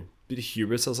just, bit of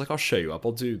hubris. I was like, I'll show you up.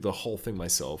 I'll do the whole thing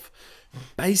myself.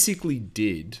 Basically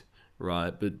did,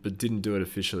 right, but didn't do it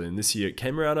officially. And this year it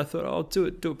came around. I thought, I'll do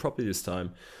it properly this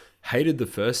time. Hated the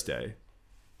first day.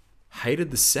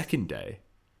 Hated the second day.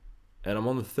 And I'm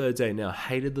on the third day now.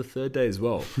 Hated the third day as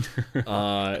well.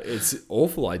 It's an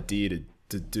awful idea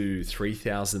to do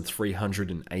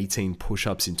 3,318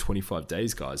 push-ups in 25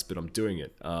 days, guys, but I'm doing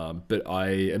it. But I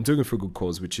am doing it for a good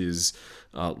cause, which is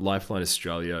Lifeline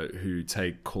Australia, who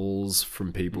take calls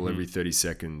from people every 30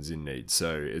 seconds in need.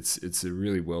 So it's a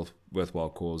really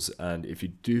worthwhile cause. And if you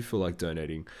do feel like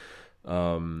donating,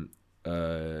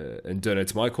 and donate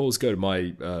to my cause, go to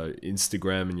my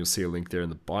Instagram and you'll see a link there in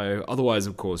the bio. Otherwise,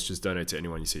 of course, just donate to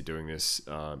anyone you see doing this,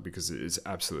 because it is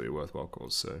absolutely a worthwhile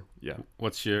cause. So yeah.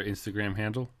 What's your Instagram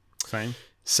handle? Same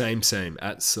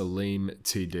at Saleem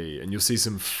TD, and you'll see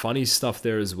some funny stuff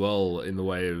there as well in the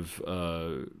way of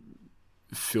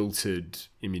filtered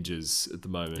images at the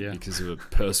moment, because of a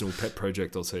personal pet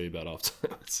project I'll tell you about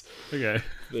afterwards. Okay,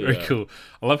 very cool.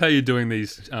 I love how you're doing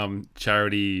these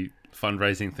charity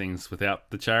fundraising things without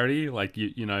the charity. Like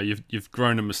you've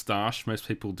grown a moustache. Most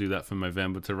people do that for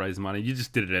Movember to raise money. You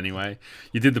just did it anyway.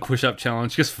 You did the push-up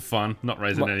challenge just for fun, not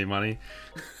raising any money.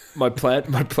 My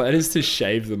plan is to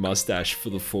shave the mustache for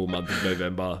the full month of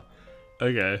November.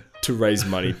 Okay. To raise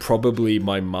money. Probably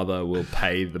my mother will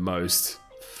pay the most.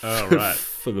 Oh, right.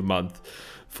 For the month,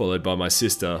 followed by my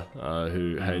sister,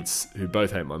 who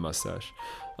both hate my mustache.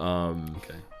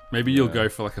 Okay. Maybe you'll go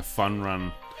for like a fun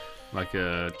run, like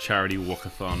a charity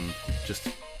walkathon, just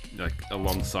like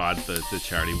alongside the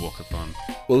charity walkathon.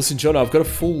 Well, listen, John, I've got a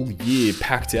full year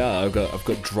packed out. I've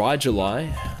got dry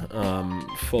July,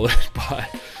 followed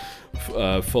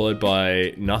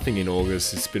by nothing in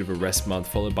August. It's a bit of a rest month.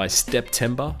 Followed by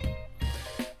September.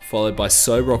 Followed by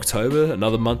Sober October,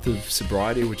 another month of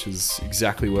sobriety, which is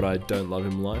exactly what I don't love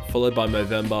in life. Followed by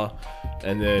November,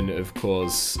 and then, of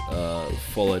course,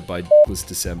 followed by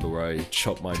December, where I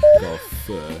chop my off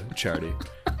for charity.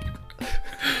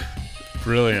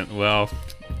 Brilliant. Well,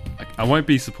 I won't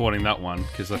be supporting that one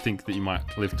because I think that you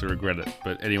might live to regret it.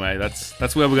 But anyway,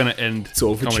 that's where we're going to end. It's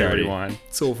all for Comedy charity. Rewind.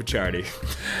 It's all for charity.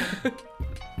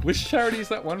 Which charity is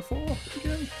that one for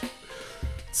again?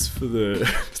 It's for the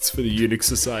Eunuch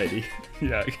Society.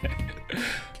 Yeah, okay.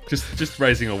 Just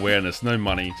raising awareness, no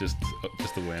money, just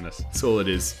awareness. That's all it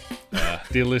is.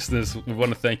 Dear listeners, we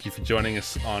want to thank you for joining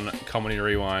us on Comedy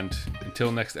Rewind.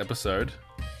 Until next episode,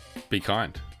 be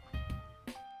kind.